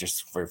middle, right?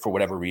 Just for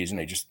whatever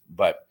reason.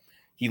 But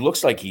he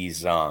looks like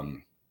he's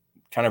kind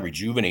of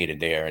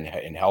rejuvenated there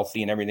and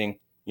healthy and everything,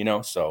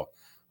 So,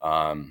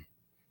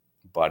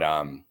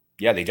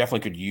 yeah, they definitely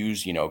could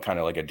use, kind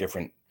of like a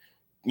different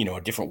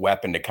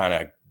weapon to kind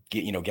of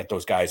get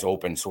those guys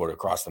open sort of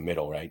across the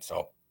middle, right?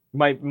 So.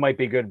 Might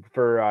be good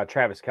for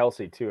Travis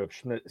Kelce too.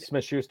 If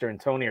Smith-Schuster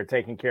and Tony are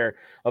taking care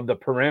of the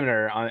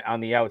perimeter on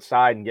the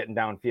outside and getting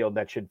downfield,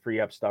 that should free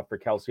up stuff for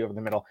Kelce over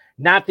the middle.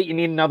 Not that you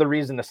need another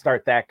reason to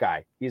start that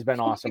guy. He's been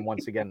awesome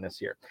once again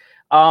this year.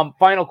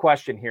 Final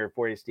question here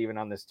for you, Stephen,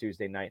 on this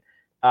Tuesday night.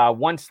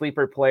 One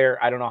sleeper player.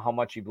 I don't know how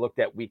much you've looked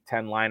at Week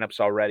 10 lineups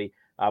already,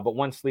 but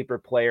one sleeper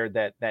player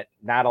that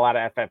not a lot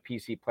of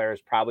FFPC players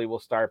probably will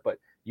start, but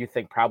you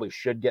think probably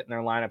should get in their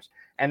lineups.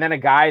 And then a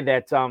guy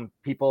that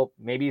people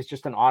maybe is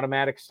just an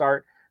automatic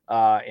start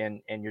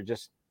and you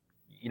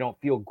don't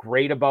feel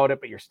great about it,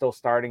 but you're still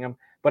starting him.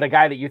 But a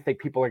guy that you think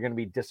people are going to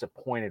be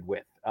disappointed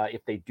with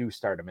if they do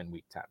start him in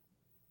Week 10.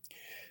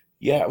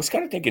 Yeah, I was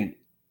kind of thinking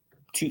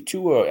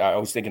I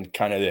was thinking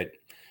kind of that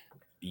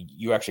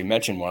you actually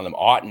mentioned one of them.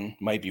 Otten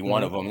might be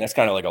one of them. That's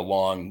kind of like a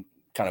long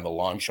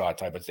shot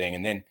type of thing.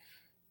 And then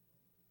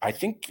I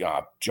think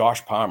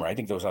Josh Palmer, I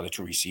think those other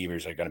 2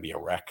 receivers are going to be a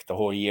wreck the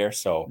whole year.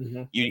 So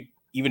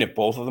even if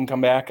both of them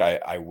come back,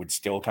 I would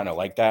still kind of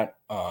like that.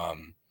 I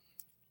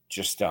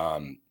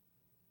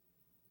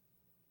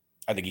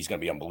think he's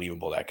going to be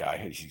unbelievable, that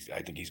guy.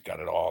 I think he's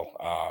got it all.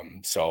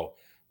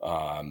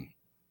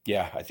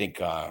 Yeah, I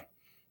think, I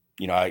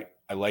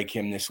like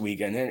him this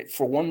week. And then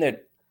for one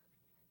that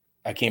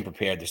I came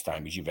prepared this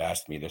time because you've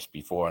asked me this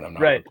before and I'm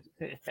not. Right.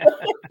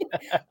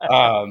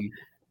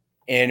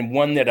 And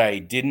one that I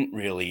didn't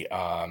really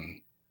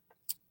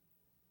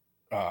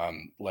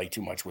like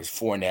too much was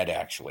Fournette,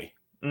 actually.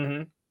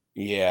 Mm-hmm.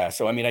 Yeah.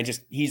 So, I mean,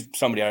 he's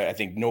somebody I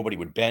think nobody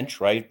would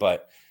bench, right?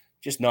 But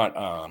just not,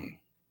 I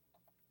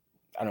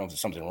don't know if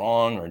there's something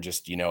wrong or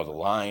just, the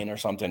line or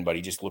something, but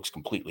he just looks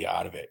completely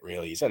out of it,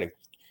 really. He's had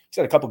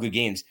a couple good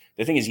games.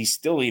 The thing is, he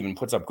still even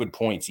puts up good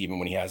points, even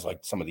when he has like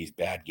some of these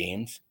bad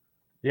games.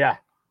 Yeah.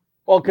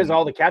 Well, because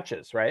all the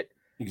catches, right?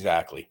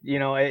 Exactly.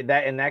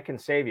 That can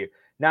save you.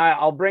 Now,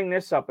 I'll bring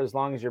this up as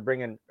long as you're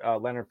bringing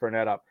Leonard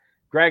Fournette up.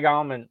 Greg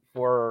Allman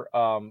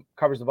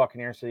covers the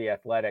Buccaneers for The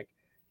Athletic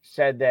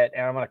said that,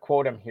 and I'm going to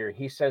quote him here.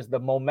 He says the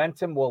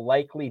momentum will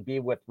likely be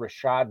with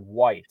Rachaad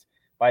White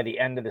by the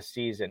end of the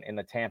season in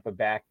the Tampa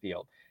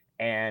backfield.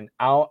 And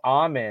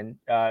Allman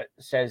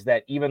says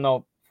that even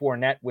though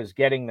Fournette was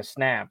getting the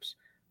snaps,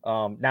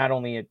 not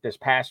only at this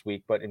past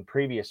week, but in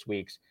previous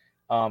weeks,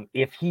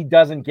 if he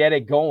doesn't get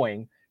it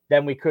going,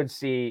 then we could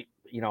see,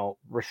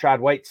 Rachaad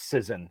White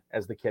season,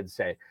 as the kids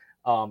say,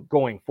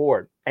 going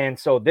forward. And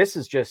so this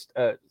is just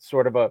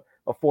sort of a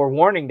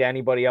forewarning to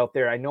anybody out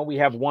there. I know we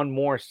have one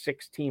more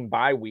 6-team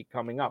bye week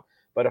coming up,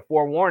 but a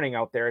forewarning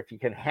out there. If you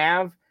can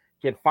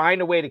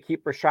find a way to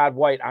keep Rachaad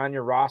White on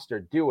your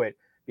roster, do it,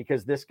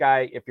 because this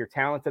guy, if you're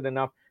talented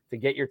enough to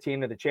get your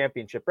team to the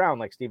championship round,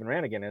 like Stephen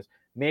Ranigan is,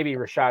 maybe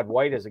Rachaad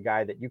White is a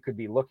guy that you could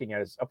be looking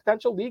at as a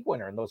potential league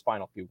winner in those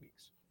final few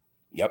weeks.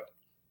 Yep.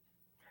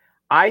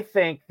 I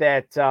think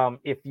that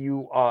if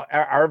you are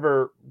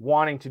ever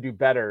wanting to do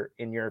better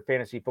in your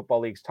fantasy football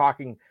leagues,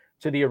 talking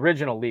to the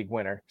original league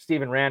winner,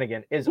 Stephen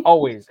Ranigan, is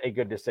always a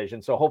good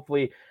decision. So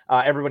hopefully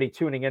everybody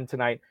tuning in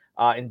tonight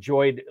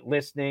enjoyed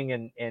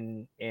listening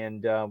and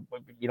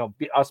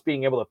us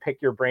being able to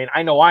pick your brain.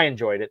 I know I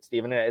enjoyed it,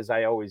 Stephen, as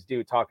I always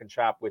do, talking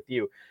shop with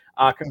you.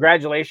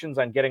 Congratulations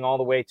on getting all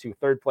the way to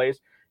third place.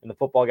 in the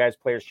Football Guys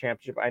Players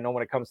Championship. I know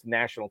when it comes to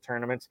national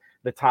tournaments,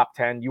 the top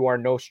 10, you are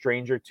no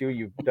stranger to.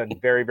 You've done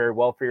very, very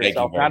well for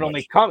yourself. Not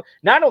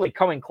only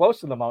coming close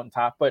to the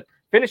mountaintop, but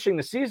finishing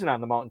the season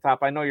on the mountaintop.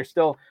 I know you're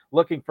still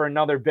looking for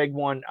another big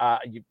one.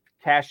 You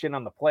cashed in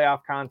on the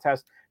playoff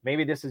contest.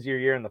 Maybe this is your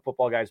year in the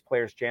Football Guys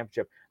Players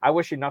Championship. I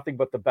wish you nothing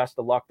but the best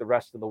of luck the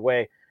rest of the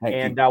way.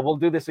 And we'll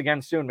do this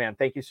again soon, man.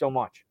 Thank you so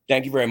much.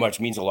 Thank you very much.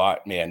 It means a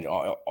lot, man.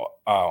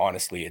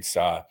 Honestly, it's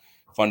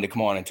fun to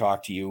come on and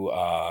talk to you.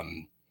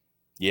 I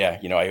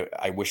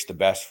wish the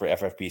best for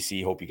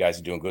FFPC. Hope you guys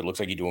are doing good. Looks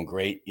like you're doing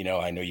great.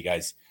 I know you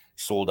guys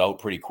sold out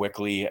pretty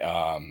quickly.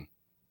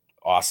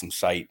 Awesome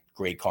site,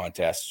 great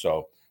contest.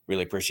 So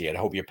really appreciate it. I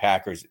hope your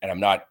Packers, and I'm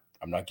not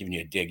giving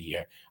you a dig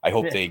here. I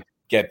hope they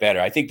get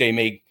better. I think they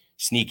may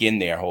sneak in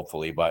there,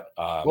 hopefully, but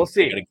we'll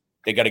see.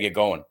 They got to get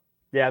going.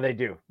 Yeah, they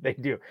do.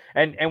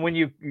 And when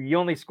you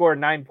only score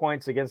 9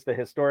 points against the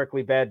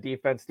historically bad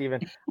defense, Steven,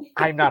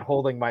 I'm not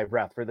holding my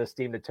breath for this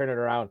team to turn it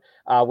around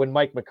when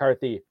Mike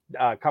McCarthy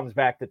comes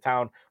back to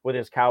town with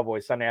his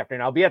Cowboys Sunday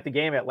afternoon. I'll be at the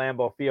game at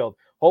Lambeau Field.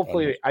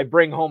 Hopefully I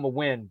bring home a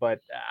win,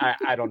 but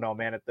I don't know,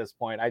 man, at this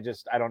point. I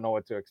don't know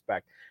what to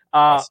expect.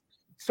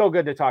 So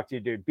good to talk to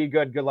you, dude. Be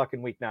good. Good luck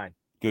in week 9.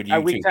 Good.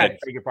 Week 10,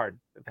 beg your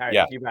pardon.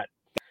 Yeah. You bet.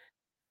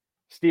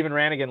 Steven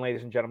Ranigan,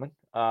 ladies and gentlemen,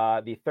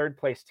 the third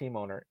place team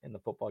owner in the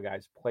Football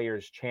Guys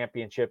Players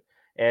Championship.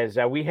 As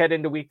we head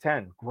into week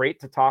 10, great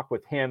to talk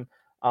with him.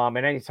 And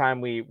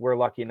anytime we're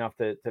lucky enough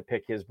to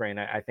pick his brain,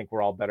 I think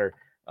we're all better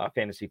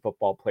fantasy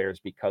football players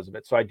because of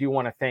it. So I do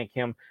want to thank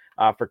him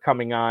for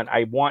coming on.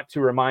 I want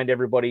to remind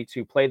everybody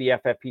to play the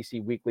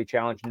FFPC Weekly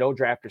Challenge. No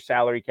draft or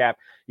salary cap.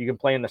 You can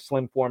play in the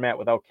slim format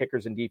without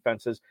kickers and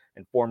defenses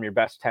and form your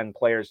best 10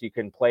 players. You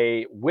can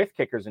play with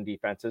kickers and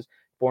defenses,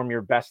 form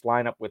your best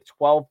lineup with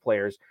 12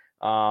 players.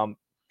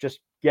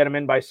 Just get them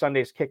in by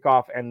Sunday's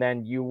kickoff, and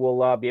then you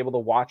will be able to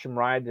watch them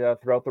ride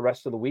throughout the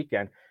rest of the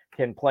weekend.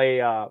 Can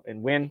play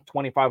and win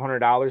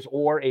 $2,500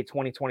 or a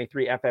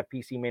 2023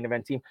 FFPC main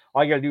event team.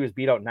 All you got to do is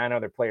beat out 9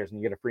 other players and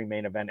you get a free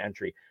main event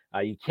entry.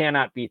 You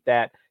cannot beat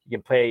that. You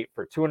can play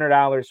for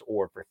 $200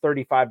 or for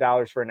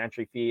 $35 for an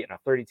entry fee in a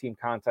 30-team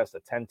contest, a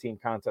 10-team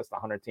contest, a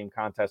 100-team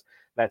contest.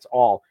 That's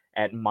all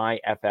at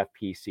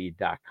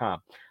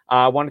myffpc.com.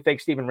 I want to thank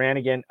Steven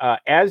Ranigan.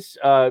 As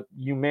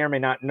you may or may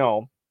not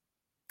know,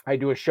 I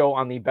do a show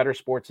on the Better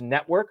Sports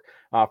Network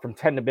from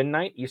 10 to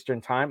midnight Eastern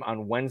time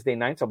on Wednesday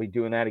nights. I'll be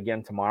doing that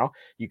again tomorrow.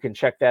 You can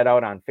check that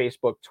out on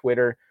Facebook,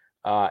 Twitter,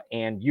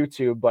 and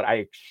YouTube. But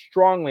I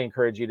strongly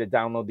encourage you to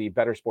download the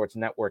Better Sports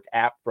Network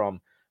app from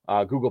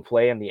Google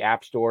Play and the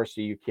App Store so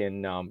you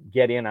can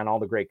get in on all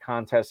the great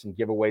contests and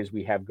giveaways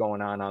we have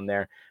going on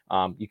there.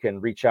 You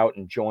can reach out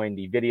and join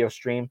the video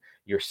stream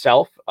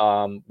yourself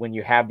when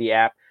you have the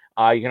app.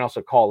 You can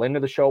also call into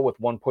the show with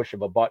one push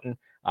of a button.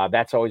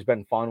 That's always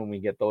been fun when we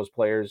get those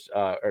players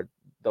or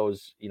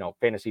those,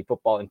 fantasy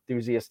football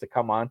enthusiasts to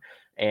come on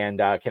and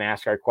can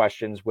ask our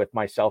questions with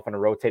myself and a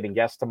rotating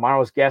guest.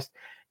 Tomorrow's guest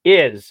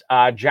is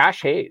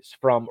Josh Hayes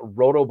from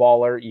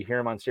Rotoballer. You hear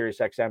him on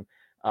SiriusXM,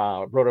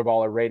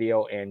 Rotoballer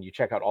Radio, and you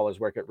check out all his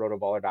work at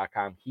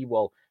rotoballer.com. He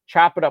will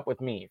chop it up with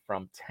me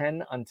from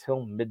 10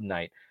 until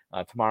midnight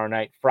tomorrow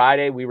night.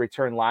 Friday, we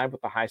return live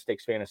with the High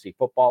Stakes Fantasy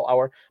Football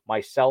Hour.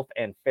 Myself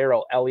and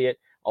Farrell Elliott,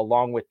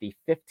 along with the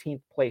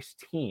 15th place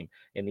team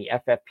in the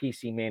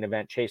FFPC main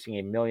event, chasing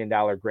 $1 million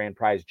grand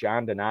prize,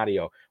 John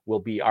Donadio, will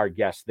be our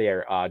guest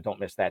there. Don't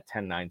miss that,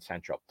 10/9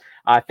 Central.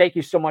 Thank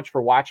you so much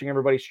for watching,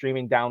 everybody,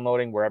 streaming,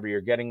 downloading, wherever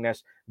you're getting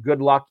this.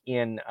 Good luck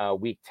in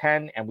week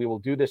 10, and we will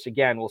do this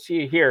again. We'll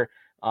see you here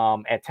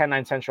at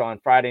 10/9 Central on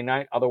Friday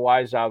night.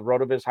 Otherwise,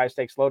 RotoViz High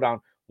Stakes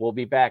Slowdown will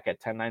be back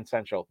at 10/9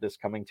 Central this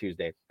coming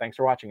Tuesday. Thanks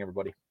for watching,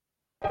 everybody.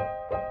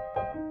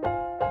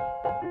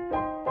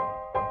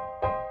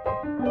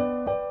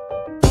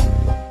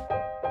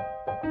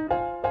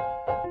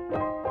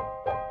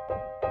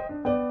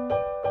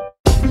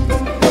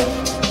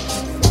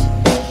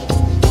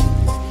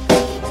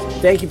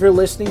 Thank you for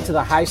listening to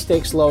the High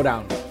Stakes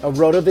Lowdown, a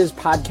RotoViz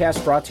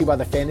podcast brought to you by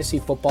the Fantasy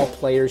Football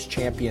Players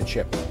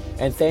Championship.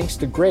 And thanks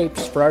to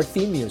Grapes for our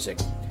theme music.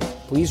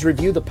 Please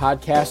review the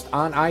podcast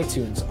on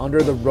iTunes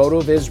under the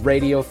RotoViz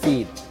radio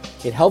feed.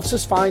 It helps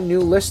us find new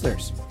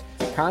listeners.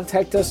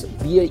 Contact us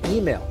via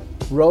email,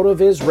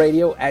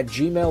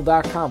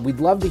 rotovizradio@gmail.com. We'd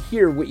love to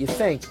hear what you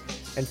think,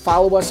 and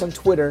follow us on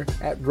Twitter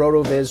at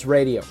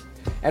RotoVizRadio.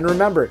 And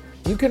remember,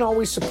 you can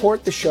always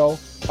support the show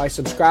by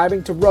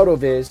subscribing to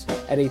RotoViz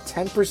at a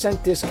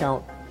 10%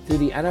 discount through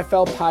the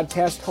NFL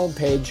podcast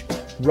homepage,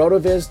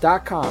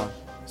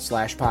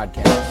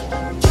 rotoviz.com/podcast.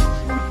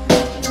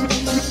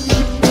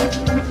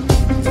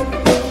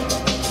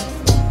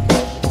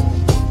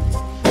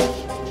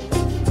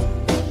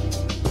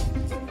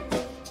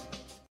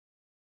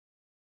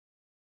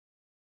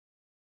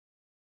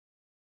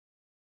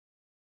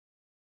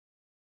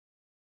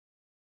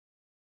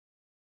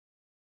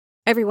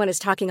 Everyone is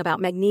talking about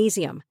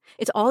magnesium.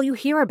 It's all you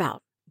hear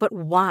about. But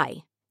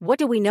why? What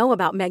do we know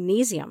about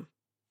magnesium?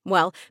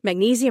 Well,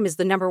 magnesium is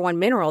the #1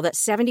 mineral that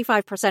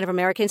 75% of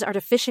Americans are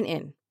deficient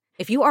in.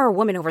 If you are a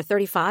woman over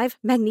 35,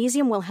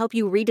 magnesium will help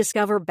you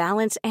rediscover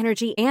balance,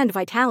 energy, and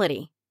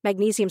vitality.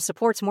 Magnesium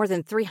supports more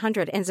than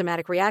 300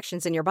 enzymatic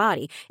reactions in your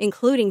body,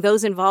 including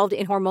those involved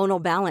in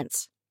hormonal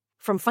balance.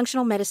 From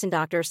functional medicine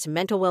doctors to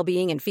mental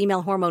well-being and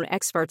female hormone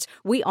experts,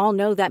 we all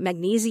know that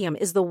magnesium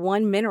is the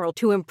one mineral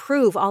to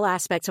improve all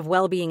aspects of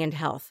well-being and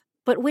health.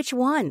 But which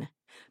one?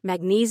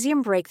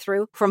 Magnesium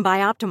Breakthrough from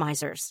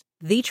Bioptimizers,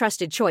 the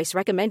trusted choice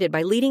recommended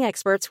by leading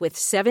experts with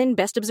 7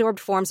 best-absorbed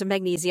forms of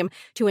magnesium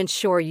to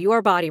ensure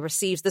your body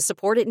receives the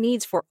support it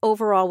needs for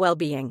overall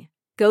well-being.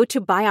 Go to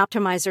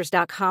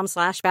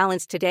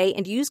bioptimizers.com/balance today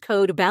and use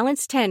code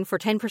BALANCE10 for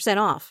 10%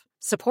 off.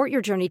 Support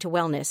your journey to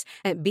wellness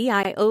at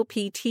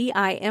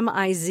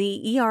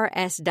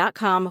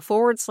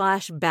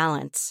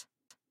bioptimizers.com/balance.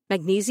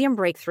 Magnesium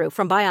Breakthrough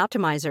from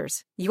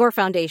Bioptimizers, your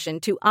foundation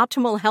to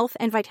optimal health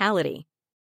and vitality.